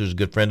Wallace, who's a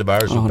good friend of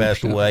ours who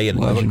passed 100%. away, and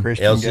Legend.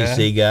 Christian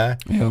LCC guy.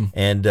 Yeah.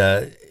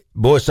 And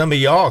boy, some of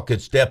y'all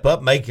could step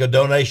up, make a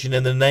donation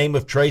in the name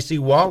of Tracy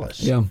Wallace.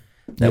 Yeah.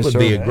 That Yes, would sir.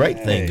 be a great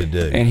thing to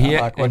do. And he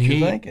I like what and you're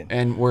he thinking.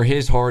 and where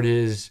his heart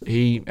is,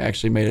 he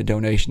actually made a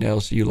donation to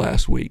LCU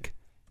last week.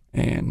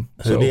 And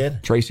Who so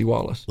did? Tracy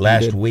Wallace. He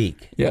Last did.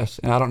 week. Yes,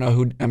 and I don't know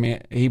who. I mean,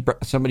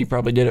 somebody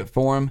probably did it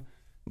for him,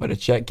 but a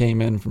check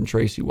came in from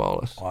Tracy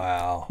Wallace.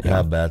 Wow. How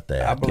about I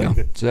that? believe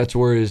Yeah, it. so that's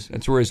where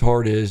his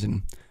heart is,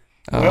 and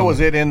Well, was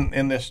it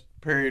in this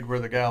period where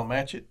the guy will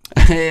match it?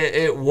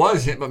 it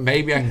wasn't. But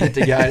maybe I can get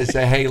the guy to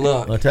say, "Hey,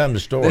 look, Well, tell them the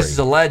story. this is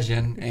a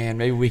legend, and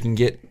maybe we can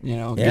get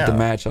get Yeah. the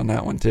match on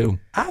that one too."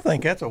 I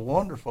think that's a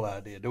wonderful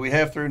idea. Do we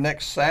have through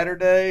next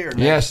Saturday or next?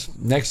 Yes,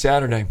 next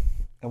Saturday.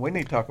 And we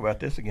need to talk about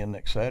this again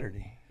next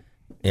Saturday.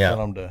 yeah.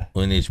 Tell 'em to.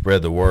 We need to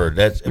spread the word.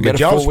 got But a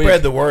y'all full spread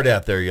week. the word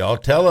out there, y'all.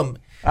 Tell them.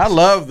 I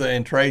love the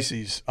in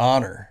Tracy's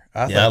honor.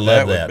 I think Yeah, I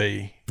love that. would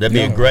be. That'd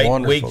be a great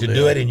wonderful week to do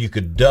deal. it, and you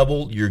could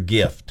double your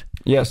gift.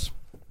 Yes,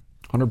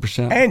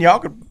 100%. And y'all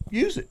could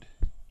use it.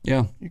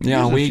 Yeah, could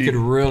yeah, use a we few. could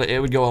really. It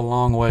would go a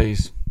long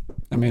ways.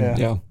 I mean, Yeah.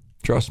 yeah,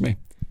 trust me.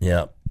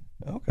 Yeah.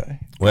 Okay.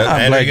 Well,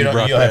 I'm Andrew, glad you you don't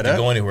brought have that to up.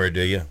 go anywhere,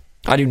 do you?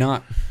 I do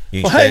not.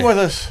 You Well, stay- hang with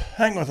us.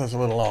 Hang with us a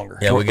little longer.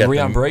 Yeah, we got Are we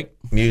the on break?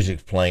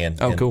 Music's playing.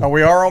 Oh, and- cool. Are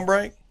we on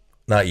break?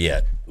 Not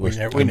yet. We The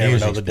never know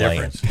music's the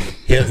playing.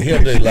 difference.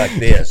 He'll do like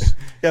this.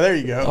 Yeah, there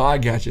you go. Oh, I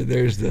got you.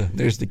 There's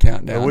the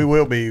countdown. We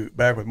will be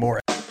back with more.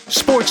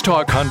 Sports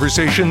talk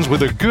conversations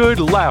with a good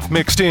laugh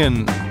mixed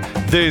in.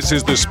 This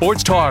is the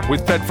Sports Talk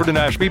with Thetford and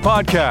Ashby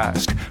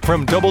podcast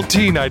from Double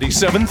T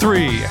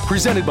 97.3,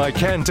 presented by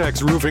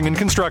Cantex Roofing and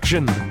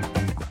Construction.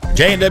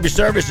 J&W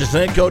Services,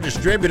 Lenco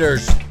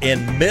Distributors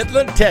in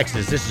Midland,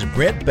 Texas. This is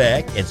Brent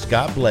Beck and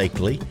Scott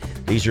Blakely.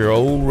 These are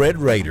old Red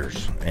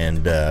Raiders,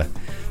 and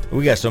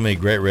we got so many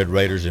great Red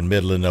Raiders in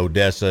Midland,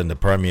 Odessa, and the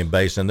Permian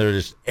Basin. They're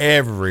just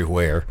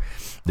everywhere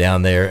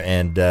down there,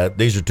 and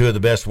these are two of the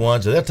best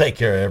ones. And they'll take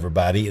care of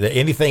everybody.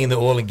 Anything in the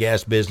oil and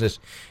gas business,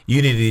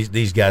 you need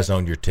these guys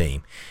on your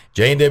team.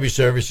 J&W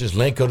Services,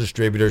 Lenco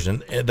Distributors,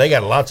 and they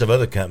got lots of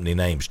other company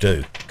names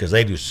too, because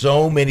they do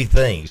so many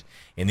things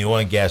in the oil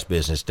and gas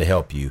business to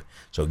help you.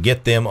 So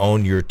get them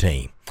on your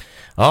team.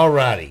 All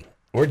righty.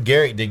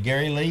 Did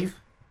Gary leave?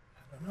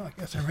 No, I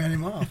guess I ran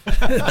him off.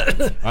 All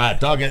right,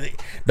 talking.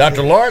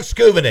 Dr. Lawrence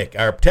Schovanec,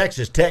 our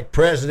Texas Tech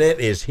president,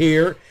 is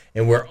here,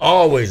 and we're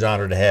always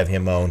honored to have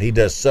him on. He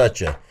does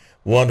such a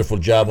wonderful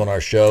job on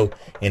our show,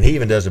 and he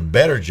even does a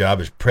better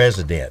job as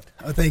president.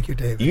 Oh, thank you,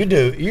 David. You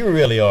do. You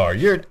really are.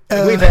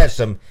 We've had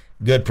some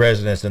good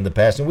presidents in the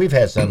past, and we've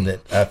had some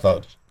that I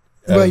thought.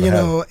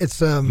 Well, it's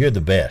you're the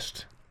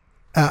best.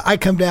 I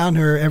come down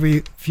here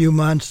every few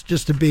months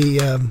just to be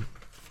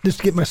just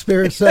to get my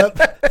spirits up.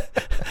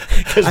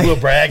 Because we'll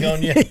brag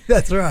on you.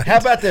 That's right. How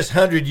about this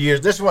 100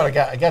 years? This is what I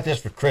got. I got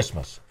this for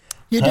Christmas.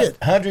 You did.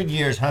 100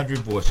 years, 100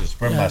 voices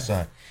from my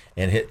son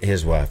and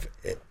his wife.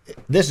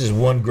 This is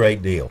one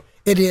great deal.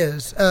 It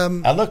is.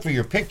 I looked for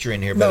your picture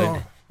in here, No,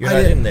 but you're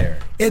not in there.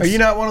 Are you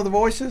not one of the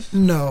voices?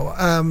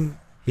 No.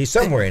 He's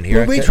somewhere in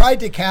here. We tried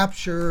to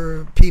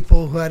capture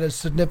people who had a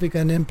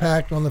significant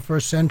impact on the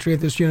first century of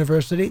this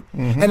university.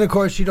 Mm-hmm. And, of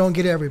course, you don't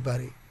get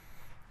everybody.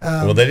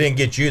 Well, they didn't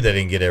get you. They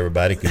didn't get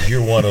everybody because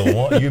you're one of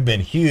one. You've been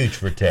huge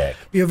for Tech.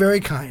 You're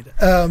very kind.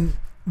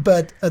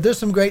 But there's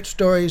some great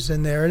stories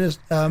in there.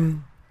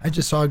 And I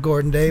just saw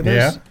Gordon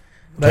Davis. Yeah.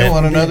 They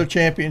won another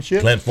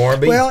championship. Clint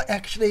Formby. Well,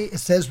 actually, it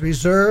says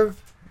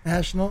Reserve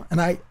National. And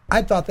I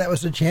thought that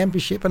was a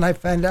championship. And I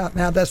found out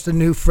now that's the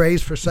new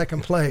phrase for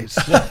second place.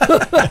 So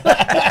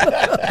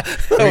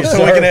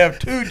we can have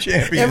two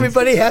champions.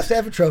 Everybody has to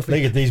have a trophy.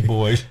 Look at these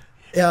boys.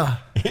 Yeah.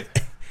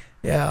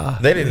 Yeah.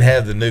 They didn't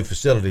have the new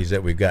facilities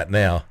that we've got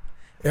now,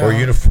 or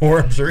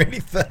uniforms or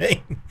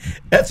anything.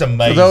 That's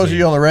amazing. For those of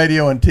you on the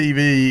radio and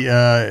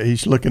TV,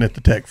 he's looking at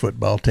the Tech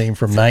football team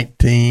from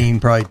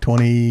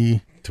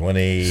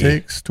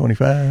 26,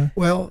 25.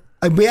 Well,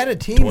 we had a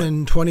team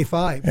in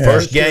 25.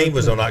 First game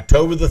was on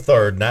October the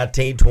 3rd,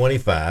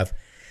 1925.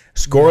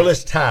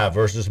 Scoreless tie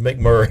versus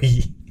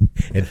McMurray,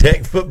 and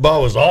Tech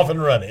football was off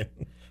and running.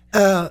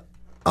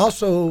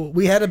 Also,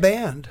 we had a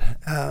band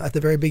at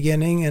the very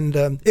beginning, and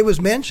it was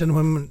mentioned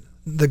when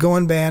the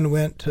Going Band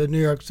went to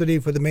New York City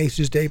for the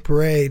Macy's Day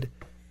Parade.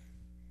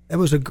 It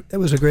was a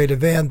great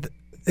event.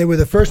 They were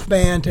the first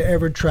band to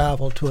ever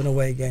travel to an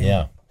away game.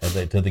 Yeah,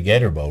 to the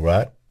Gator Bowl,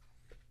 right? Is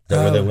that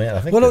where they went?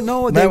 I think. Well,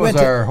 no, they went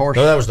was our horse.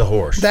 No, that was the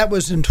horse. That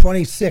was in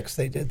 26.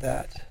 They did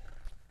that.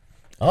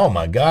 Oh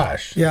my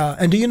gosh! Yeah,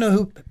 and do you know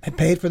who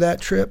paid for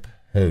that trip?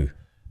 Who?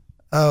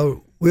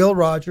 Will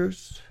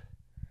Rogers.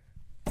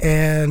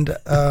 And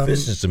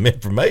this is some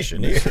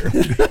information here.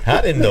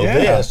 I didn't know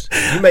this.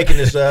 You making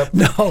this up?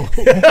 No,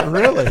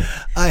 really.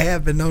 I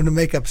have been known to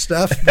make up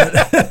stuff.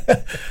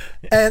 But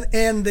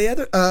and the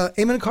other,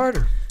 Amon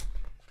Carter.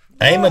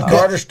 Amon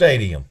Carter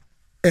Stadium.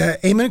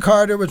 Amon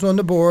Carter was on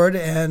the board,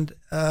 and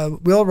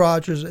Will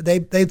Rogers.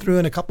 They threw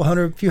in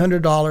a few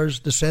hundred dollars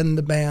to send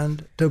the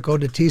band to go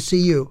to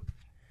TCU,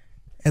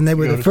 and they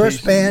were the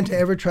first band to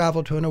ever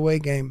travel to an away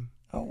game.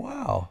 Oh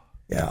wow!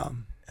 Yeah.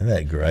 Isn't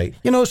that great?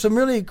 You know, some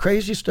really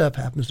crazy stuff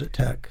happens at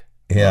Tech.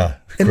 Yeah,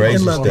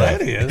 crazy stuff.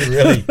 That is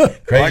really crazy.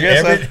 Well, I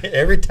guess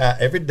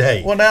every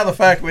day. Well, now the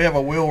fact we have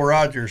a Will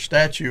Rogers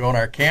statue on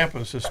our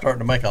campus is starting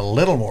to make a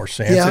little more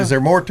sense. Yeah. Is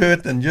there more to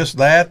it than just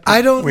that?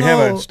 I don't know. We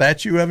have a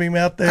statue of him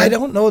out there. I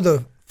don't know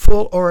the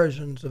full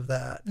origins of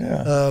that.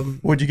 Yeah.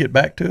 Would you get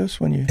back to us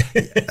when you?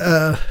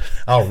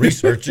 I'll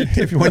research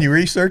it. When you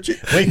research it,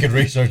 we can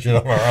research it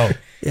on our own.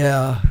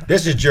 Yeah.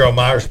 This is Gerald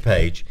Myers'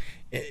 page.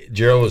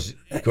 Gerald was,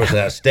 of course, an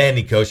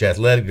outstanding coach,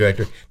 athletic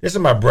director. This is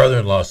my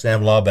brother-in-law,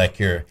 Sam Law, back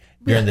here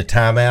during the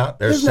timeout.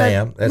 There's Isn't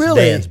Sam. That's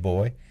really? Dan's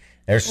boy.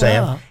 There's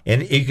Sam.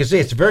 And you can see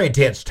it's a very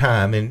intense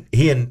time, and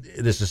he and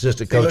this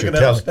assistant coach are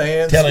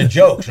telling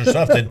jokes or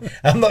something.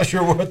 I'm not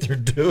sure what they're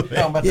doing.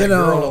 How about that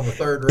girl on the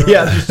third row?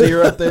 Yeah, you see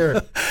her up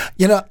there.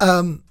 You know,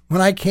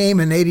 when I came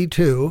in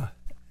 '82,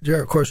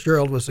 of course,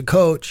 Gerald was the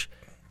coach,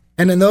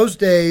 and in those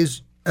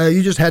days,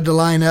 you just had to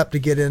line up to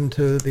get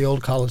into the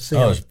old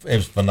Coliseum. Oh, it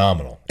was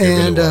phenomenal.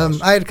 And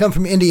I had come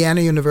from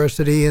Indiana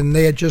University, and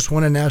they had just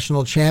won a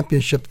national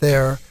championship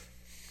there.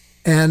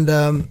 And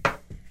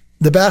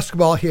the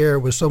basketball here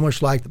was so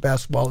much like the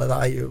basketball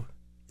at IU.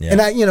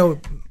 Yeah.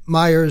 And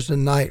Myers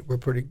and Knight were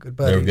pretty good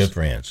buddies. They were good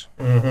friends.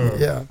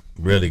 Mm-hmm. Yeah.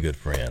 Really good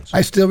friends.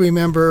 I still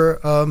remember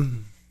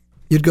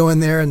you'd go in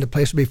there and the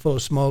place would be full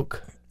of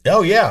smoke.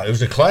 Oh, yeah. It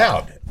was a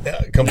cloud,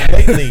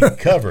 completely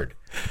covered.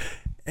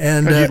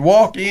 And you'd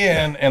walk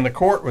in, and the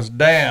court was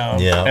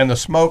down, and the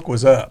smoke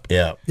was up.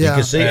 Yeah, you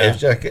could see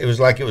it was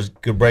like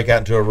it could break out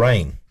into a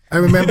rain. I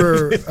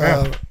remember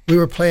we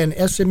were playing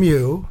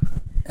SMU,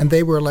 and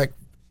they were like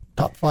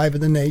top 5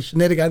 in the nation.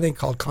 They had a guy I think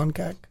called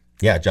Konkak.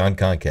 Yeah, John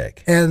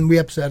Konkak. And we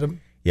upset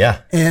him.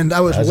 Yeah, and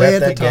I was way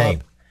at the top.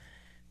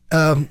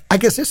 I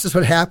guess this is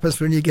what happens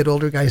when you get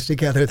older guys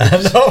together.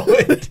 I know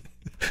it.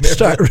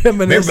 Start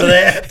reminiscing. Remember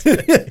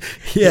that?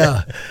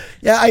 Yeah.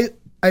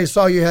 I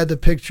saw you had the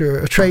picture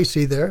of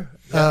Tracy there.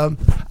 I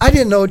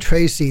didn't know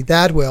Tracy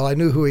that well. I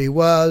knew who he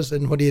was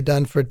and what he had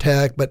done for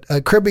Tech, but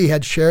Kirby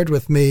had shared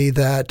with me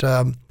that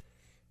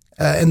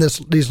in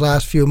these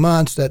last few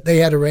months that they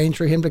had arranged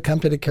for him to come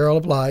to the Carol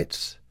of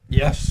Lights.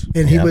 Yes.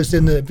 And he was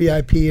in the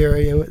VIP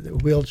area with a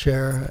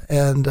wheelchair,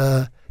 and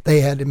they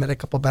had him at a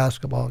couple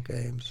basketball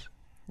games.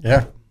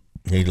 Yeah.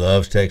 He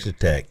loves Texas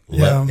Tech,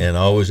 Yeah. and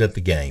always at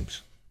the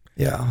games.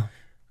 Yeah.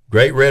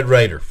 Great Red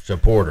Raider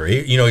supporter.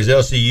 He's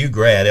LCC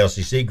grad,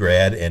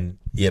 and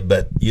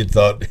but you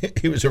thought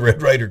he was a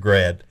Red Raider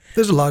grad.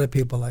 There's a lot of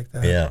people like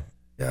that. Yeah.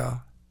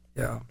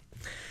 Yeah.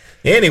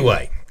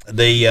 Anyway,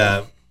 we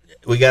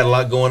got a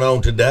lot going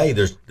on today.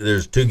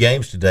 There's 2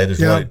 games today.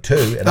 There's one at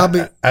 2,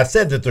 and I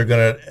said that they're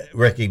going to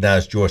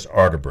recognize Joyce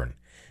Arterburn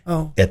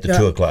at the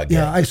 2 o'clock game.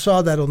 Yeah, I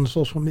saw that on the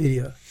social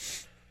media.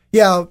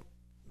 Yeah,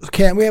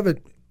 we have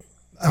it?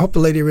 I hope the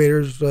Lady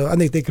Raiders. I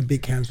think they could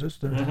beat Kansas.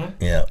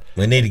 Yeah,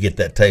 we need to get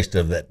that taste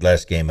of that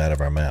last game out of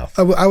our mouth.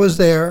 I was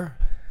there.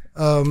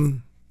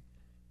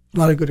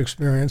 Not a good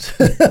experience,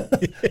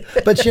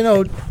 but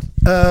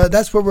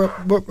that's where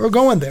we're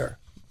going there.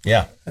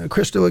 Yeah,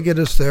 Krista will get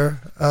us there,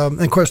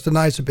 and of course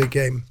tonight's a big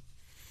game.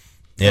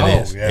 It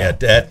is. Yeah,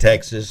 at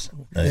Texas.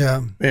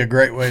 Yeah, be a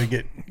great way to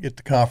get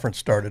the conference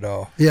started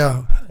off.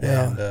 Yeah.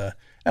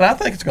 And I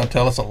think it's going to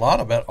tell us a lot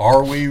about,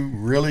 are we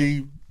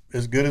really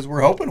as good as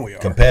we're hoping we are?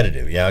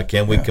 Competitive, yeah.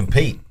 Can we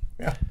compete?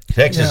 Yeah.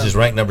 Texas is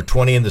ranked number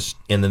 20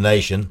 in the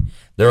nation.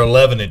 They're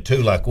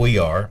 11-2 like we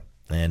are,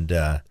 and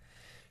they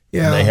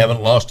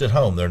haven't lost at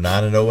home. They're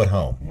 9-0 at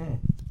home.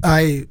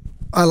 I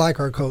like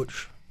our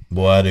coach.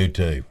 Boy, I do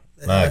too.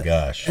 My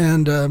gosh.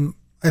 And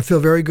I feel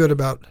very good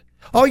about.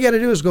 All you got to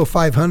do is go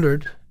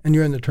 500, and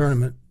you're in the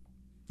tournament.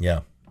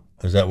 Yeah.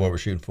 Is that what we're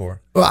shooting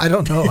for? Well, I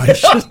don't know.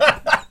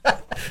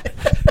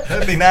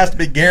 It'd be nice to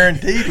be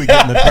guaranteed we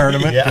get in the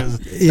tournament, because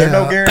there are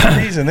no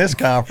guarantees in this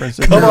conference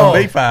that we're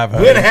going to be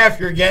 500. Win half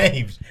your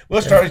games.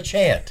 We'll start a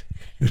chant.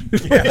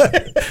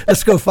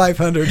 Let's go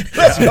 500.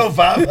 Let's go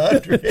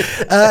 500.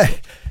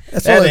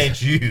 That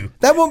ain't you.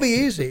 That won't be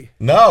easy.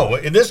 No,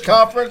 in this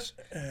conference,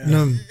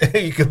 No.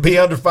 you could be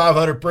under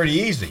 500 pretty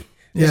easy.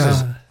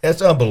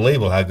 It's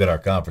unbelievable how good our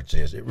conference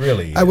is. It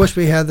really is. I wish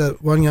we had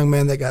that one young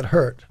man that got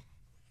hurt.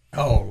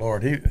 Oh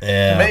Lord,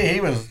 to me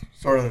he was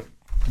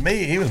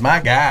he was my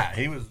guy.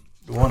 He was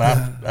the one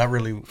I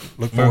really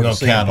look forward to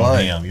seeing count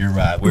play. on him. You're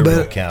right. We're going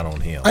to count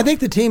on him. I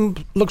think the team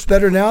looks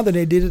better now than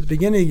they did at the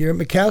beginning of the year.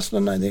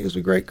 McCaslin, I think, is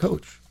a great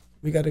coach.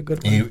 We got a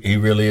good one. He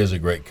really is a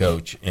great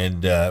coach,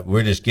 and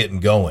we're just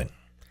getting going.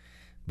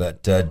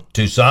 But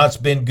Toussaint's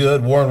been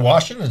good. Warren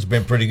Washington's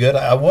been pretty good.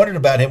 I wondered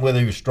about him, whether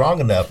he was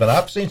strong enough, and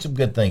I've seen some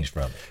good things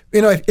from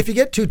him. If you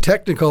get too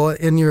technical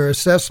in your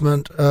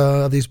assessment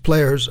of these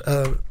players,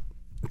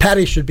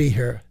 Patty should be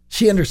here.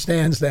 She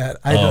understands that.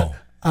 You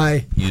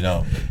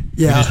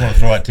Yeah. just want to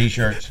throw out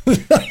T-shirts.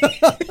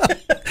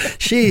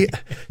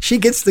 She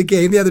gets the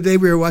game. The other day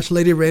we were watching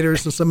Lady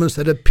Raiders, and someone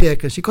said a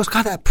pick, and she goes,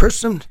 God, that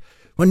person,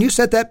 when you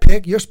set that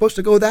pick, you're supposed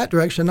to go that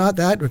direction, not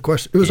that. And of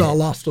course, it was all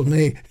lost on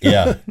me.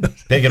 Yeah,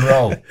 pick and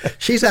roll.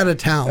 She's out of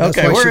town.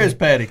 Okay, where is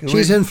Patty?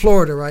 She's in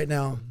Florida right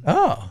now.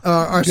 Oh,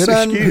 our good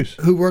son, excuse.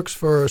 who works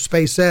for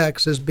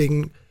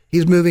SpaceX,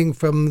 he's moving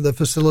from the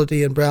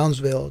facility in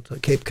Brownsville to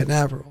Cape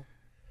Canaveral.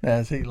 Now,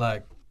 is he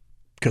like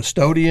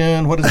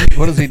custodian? What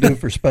does he do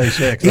for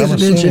SpaceX? He's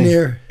an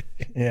engineer.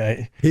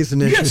 Yeah, he's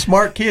an engineer. You got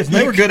smart kids. And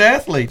they were good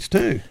athletes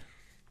too.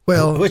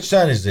 Well, which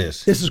son is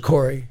this? This is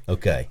Corey.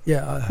 Okay.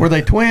 Yeah. Were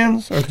they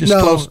twins or just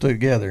close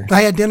together?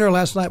 I had dinner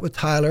last night with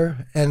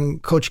Tyler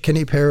and Coach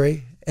Kenny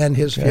Perry and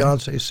his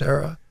fiancée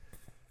Sarah.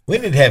 We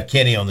need to have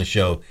Kenny on the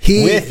show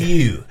with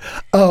you.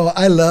 Oh,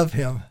 I love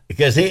him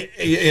because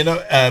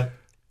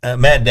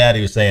Matt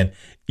Dowdy was saying,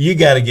 you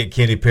got to get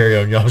Kenny Perry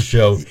on y'all's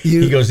show.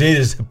 He goes, it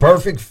is a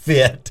perfect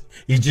fit.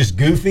 He's just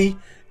goofy,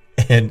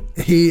 and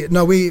he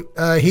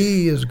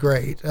is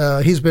great.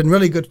 He's been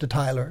really good to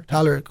Tyler.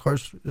 Tyler, of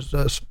course, is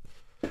a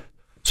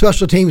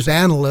special teams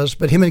analyst,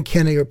 but him and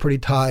Kenny are pretty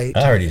tight.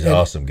 I heard he's an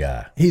awesome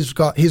guy. He's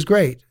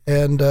great,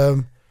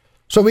 and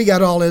so we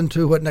got all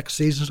into what next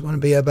season is going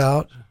to be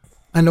about.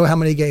 I know how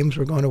many games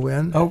we're going to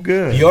win. Oh,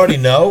 good. You already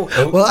know?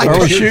 Well, are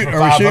we shooting for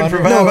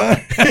 500?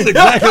 That's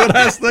exactly what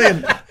I was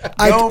thinking.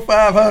 Go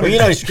 500.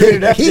 Well, he screwed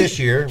it up this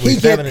year. We're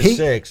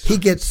 7-6. He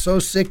gets so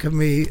sick of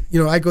me.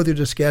 I go through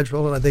the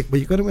schedule, and I think, well,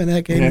 you're going to win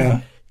that game?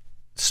 Yeah.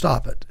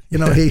 Stop it.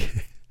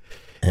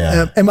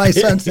 Yeah. And my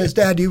son says,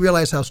 Dad, do you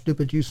realize how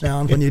stupid you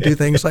sound when you do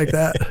things like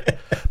that?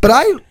 But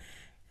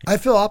I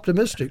feel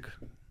optimistic.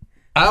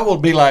 I will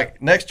be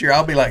like, next year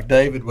I'll be like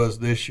David was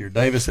this year.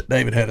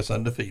 David had us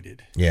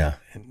undefeated. Yeah.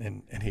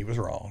 And he was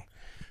wrong.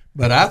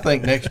 But I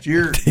think next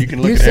year you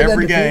can look at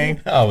every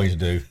game. I always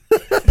do.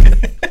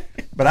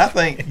 But I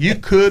think you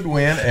could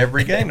win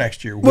every game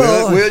next year.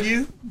 Will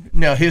you?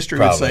 Now, history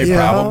would say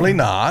probably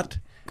not.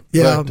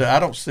 Yeah. But I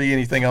don't see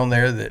anything on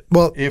there that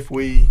if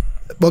we...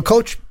 Well,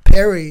 Coach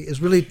Perry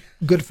is really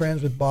good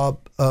friends with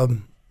Bob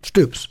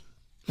Stoops.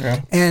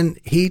 Yeah. And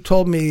he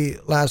told me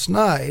last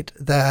night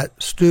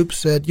that Stoops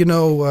said,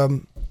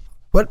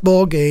 what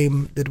bowl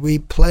game did we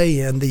play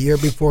in the year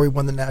before we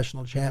won the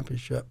national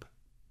championship?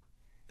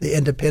 The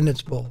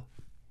Independence Bowl.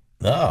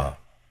 Oh.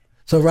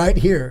 So right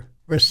here,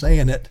 we're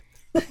saying it.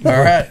 All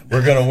right.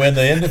 We're going to win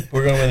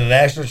the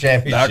national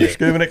championship. Dr.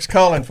 Schovanec's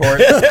calling for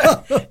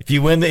it. If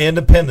you win the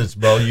Independence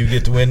Bowl, you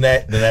get to win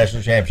the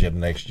national championship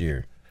next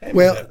year.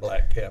 Well, that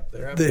black cap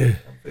there. I'm feeling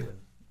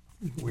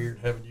weird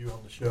having you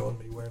on the show and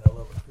me wearing a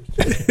Love of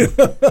Christian.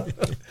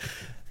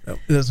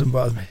 It doesn't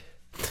bother me.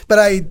 But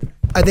I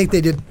think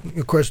they did.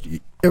 Of course,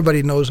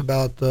 everybody knows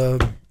about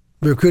the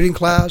recruiting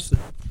class,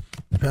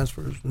 the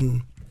transfers,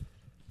 and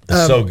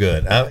so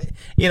good.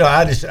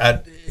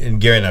 And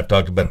Gary and I've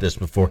talked about this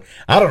before.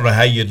 I don't know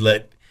how you'd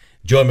let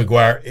Joey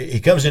McGuire. He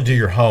comes into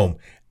your home.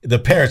 The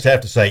parents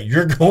have to say,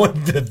 "You're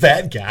going to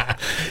that guy.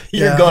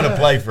 You're going to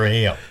play for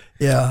him."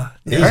 Yeah,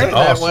 He's That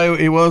awesome. way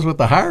he was with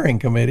the hiring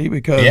committee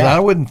because Yeah. I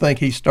wouldn't think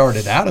he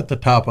started out at the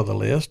top of the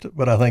list,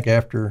 but I think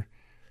after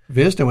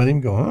visiting with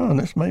him,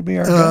 this may be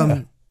our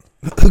guy.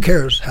 who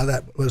cares how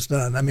that was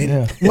done? I mean,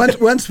 Yeah.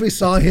 once we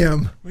saw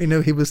him, we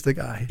knew he was the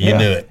guy. You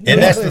knew it,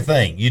 and that's the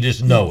thing. You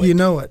just know it. You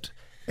know it,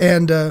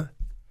 and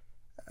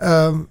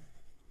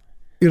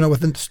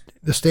with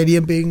the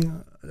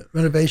stadium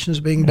renovations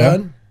being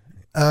done.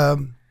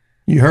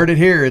 You heard it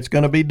here. It's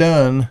going to be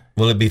done.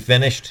 Will it be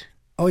finished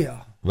Oh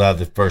yeah, by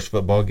the first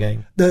football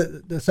game?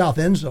 the south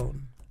end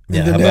zone.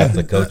 Yeah. And How then about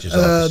the coaches'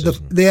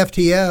 offices? the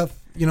FTF,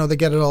 they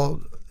get it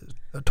all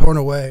torn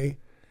away.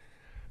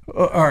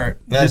 All right.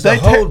 Now, Did is the they,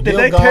 whole did deal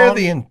they tear gone?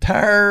 the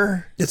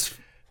entire It's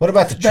What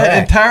about the that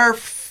track? entire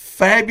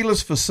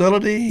fabulous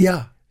facility?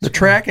 yeah. The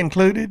track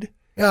included?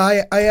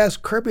 Yeah, I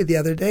asked Kirby the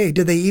other day,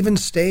 did they even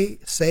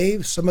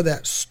save some of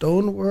that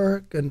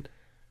stonework? And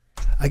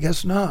I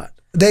guess not.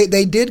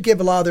 They did give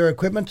a lot of their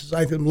equipment to,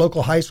 I think,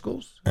 local high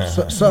schools,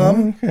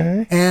 some,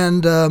 Okay.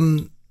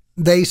 and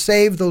they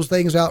saved those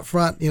things out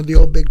front. The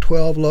old Big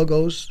 12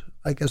 logos.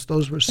 I guess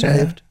those were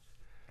saved.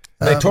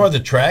 They tore the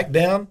track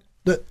down?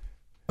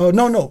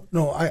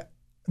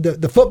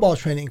 The football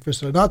training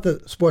facility, not the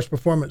sports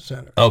performance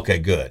center. Okay,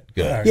 good.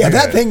 Yeah,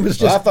 that thing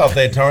was Well, I just thought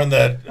they torn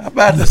the. I'm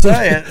about to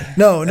say it.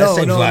 no.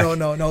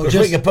 Because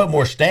we can put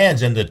more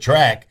stands in the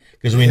track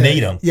because we need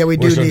them. Yeah, we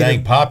We're do so need dang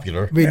 'em.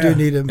 popular. We do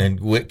need them. And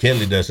Whit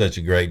Kinley does such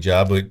a great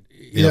job. But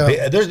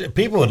Yeah. there's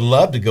people would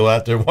love to go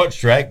out there and watch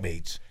track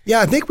meets. Yeah,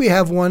 I think we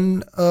have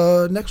one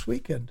next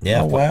weekend.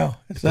 Yeah. Oh, wow.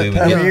 It's that We-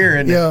 time yeah. of year,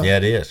 isn't it? Yeah, Yeah,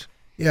 it is.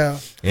 yeah.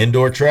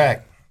 Indoor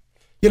track.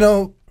 We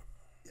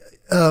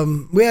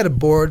had a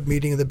board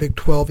meeting of the Big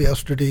 12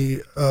 yesterday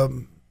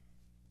to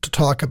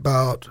talk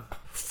about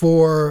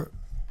 4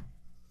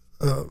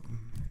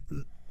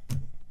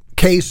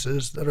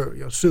 cases that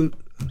are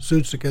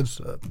suits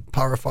against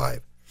Power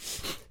 5.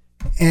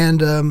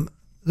 And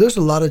there's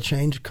a lot of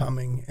change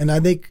coming, and I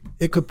think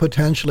it could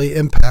potentially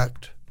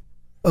impact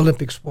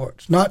Olympic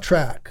sports, not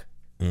track.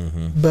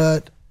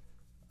 But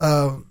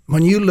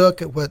when you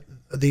look at what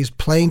these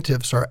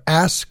plaintiffs are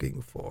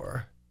asking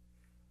for,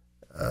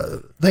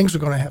 things are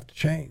going to have to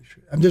change.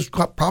 There's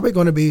probably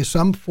going to be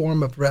some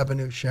form of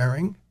revenue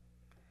sharing.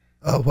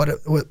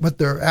 What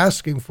they're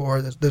asking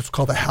for, that's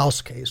called the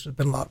House case. There's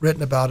been a lot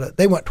written about it.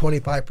 They want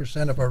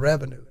 25% of our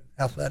revenue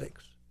in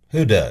athletics.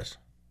 Who does?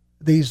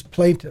 These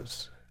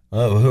plaintiffs.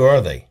 Oh, who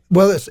are they?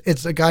 Well,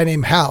 it's a guy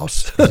named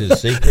House. Is it a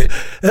secret?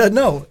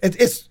 No,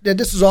 this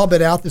has all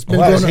been out. It's been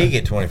Why going does he on.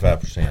 get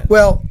 25%?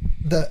 Well,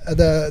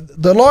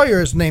 the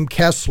lawyer is named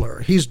Kessler.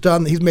 He's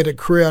made a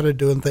career out of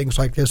doing things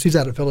like this. He's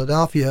out of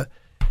Philadelphia,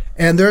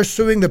 and they're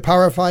suing the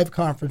Power 5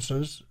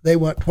 conferences. They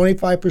want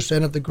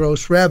 25% of the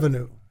gross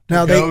revenue.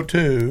 Now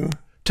to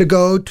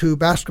go to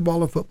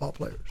basketball and football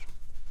players.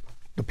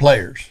 the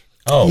players.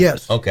 Oh,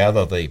 yes. Okay, I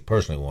thought they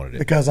personally wanted it.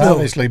 Because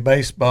obviously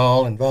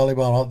baseball and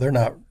volleyball, they're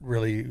not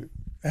really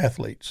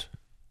athletes.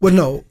 Well,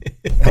 no,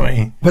 I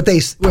mean, but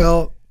it's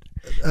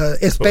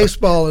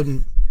baseball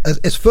and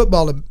it's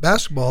football and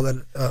basketball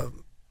that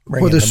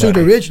Bring where in the the suit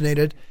money.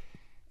 originated,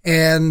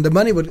 and the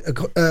money would.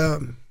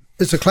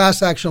 It's a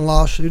class action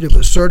lawsuit. It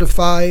was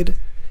certified.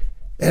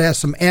 It has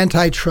some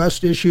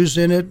antitrust issues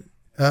in it.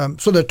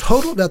 So the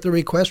total that the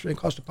request would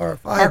cost a Power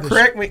 5.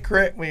 correct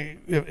me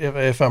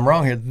if I'm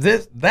wrong here.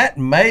 That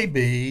may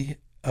be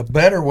a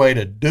better way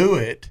to do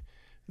it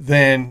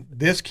than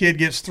this kid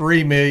gets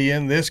 $3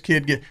 million. This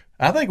kid get.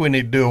 I think we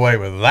need to do away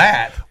with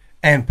that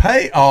and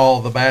pay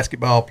all the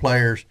basketball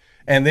players,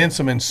 and then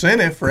some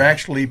incentive for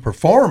actually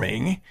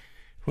performing,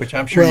 which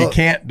I'm sure you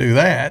can't do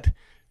that.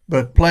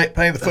 But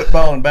pay the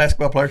football and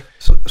basketball players.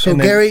 So and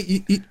then-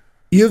 Gary,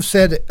 you've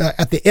said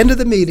at the end of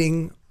the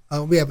meeting.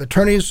 We have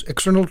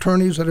external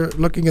attorneys that are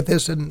looking at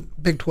this in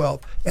Big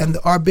 12. And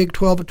our Big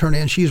 12 attorney,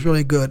 and she's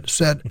really good,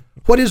 said,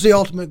 what is the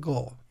ultimate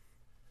goal?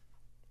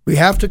 We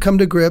have to come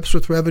to grips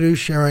with revenue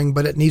sharing,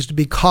 but it needs to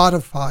be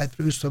codified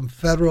through some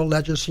federal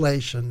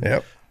legislation.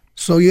 Yep.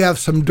 So you have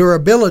some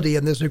durability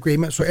in this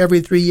agreement. So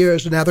every 3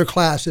 years, another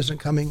class isn't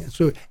coming in.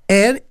 So,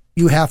 and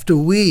you have to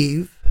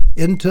weave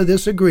into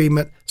this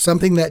agreement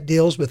something that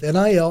deals with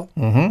NIL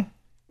and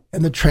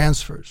the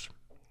transfers.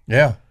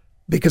 Yeah.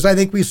 Because I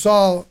think we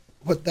saw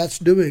what that's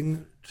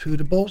doing to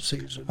the bowl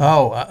season.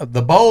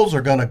 The bowls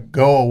are going to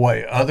go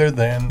away, other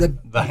than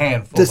the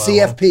handful. The of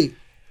them. CFP.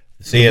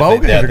 See Bowl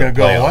if they games are going to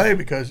go playoff. away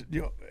because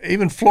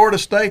even Florida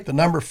State, the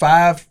number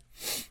 5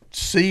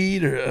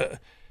 seed,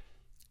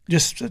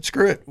 just said,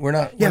 screw it. We're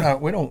not. We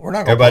don't. We're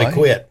not. Gonna Everybody play.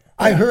 quit.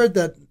 I heard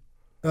that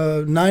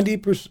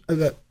 90% of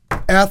the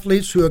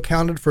athletes who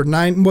accounted for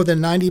more than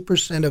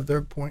 90% of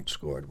their points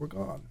scored were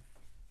gone.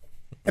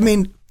 I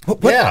mean,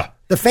 Yeah.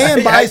 the fan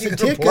How buys you the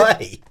gonna ticket.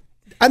 play?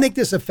 I think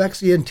this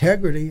affects the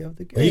integrity of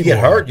the game. Well, you get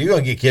hurt, you're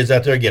going to get kids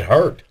out there and get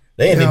hurt.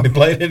 They ain't even been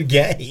playing in a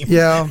game.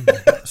 Yeah.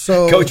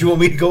 So, Coach, you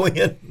want me to go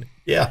in?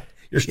 Yeah,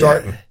 you're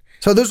starting. Yeah.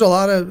 So there's a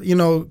lot of,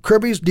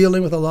 Kirby's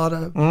dealing with a lot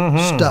of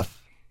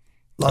stuff.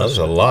 There's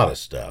a lot of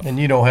stuff. And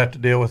you don't have to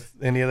deal with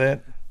any of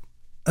that?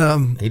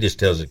 He just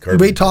tells it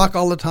Kirby. We talk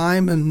all the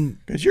time. And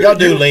y'all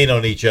do lean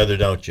on each other,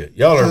 don't you?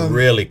 Y'all are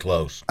really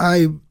close.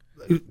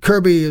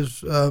 Kirby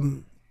is,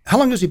 how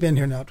long has he been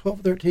here now?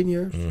 12, 13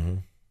 years? Mm-hmm.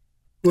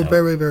 We're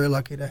very, very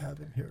lucky to have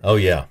him here. Oh,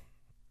 yeah.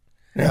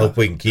 I hope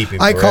we can keep him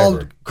I forever.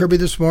 called Kirby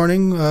this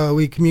morning.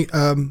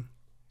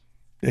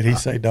 Did he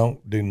say do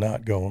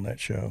not go on that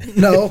show?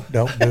 No.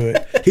 Don't do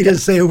it. He didn't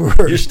say a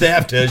word. Your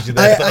staff tells you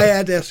that. I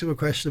had to ask him a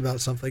question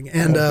about something.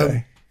 And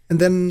and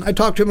then I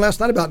talked to him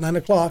last night about 9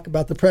 o'clock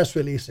about the press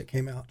release that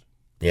came out.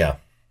 Yeah.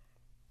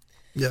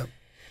 Yeah.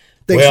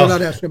 Thanks for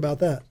not asking about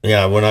that.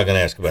 Yeah, we're not going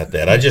to ask about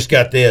that. I just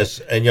got this,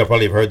 and you'll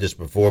probably have heard this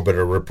before, but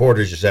a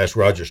reporter just asked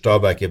Roger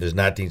Staubach if his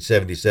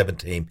 1977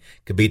 team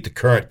could beat the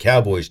current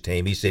Cowboys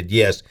team. He said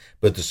yes,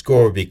 but the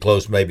score would be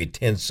close, maybe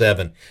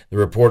 10-7. The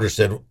reporter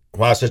said,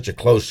 why such a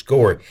close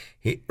score?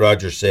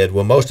 Roger said,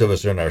 well, most of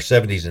us are in our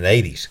 70s and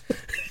 80s.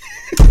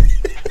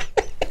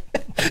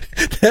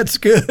 That's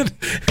good.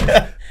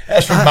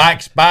 That's from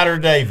Mike Spider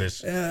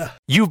Davis. Yeah.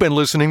 You've been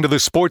listening to the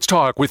Sports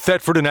Talk with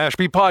Thetford and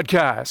Ashby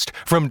podcast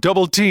from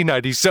Double T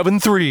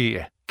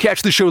 97.3.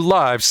 Catch the show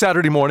live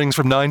Saturday mornings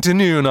from 9 to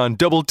noon on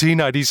Double T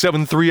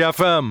 97.3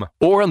 FM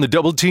or on the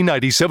Double T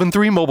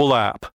 97.3 mobile app.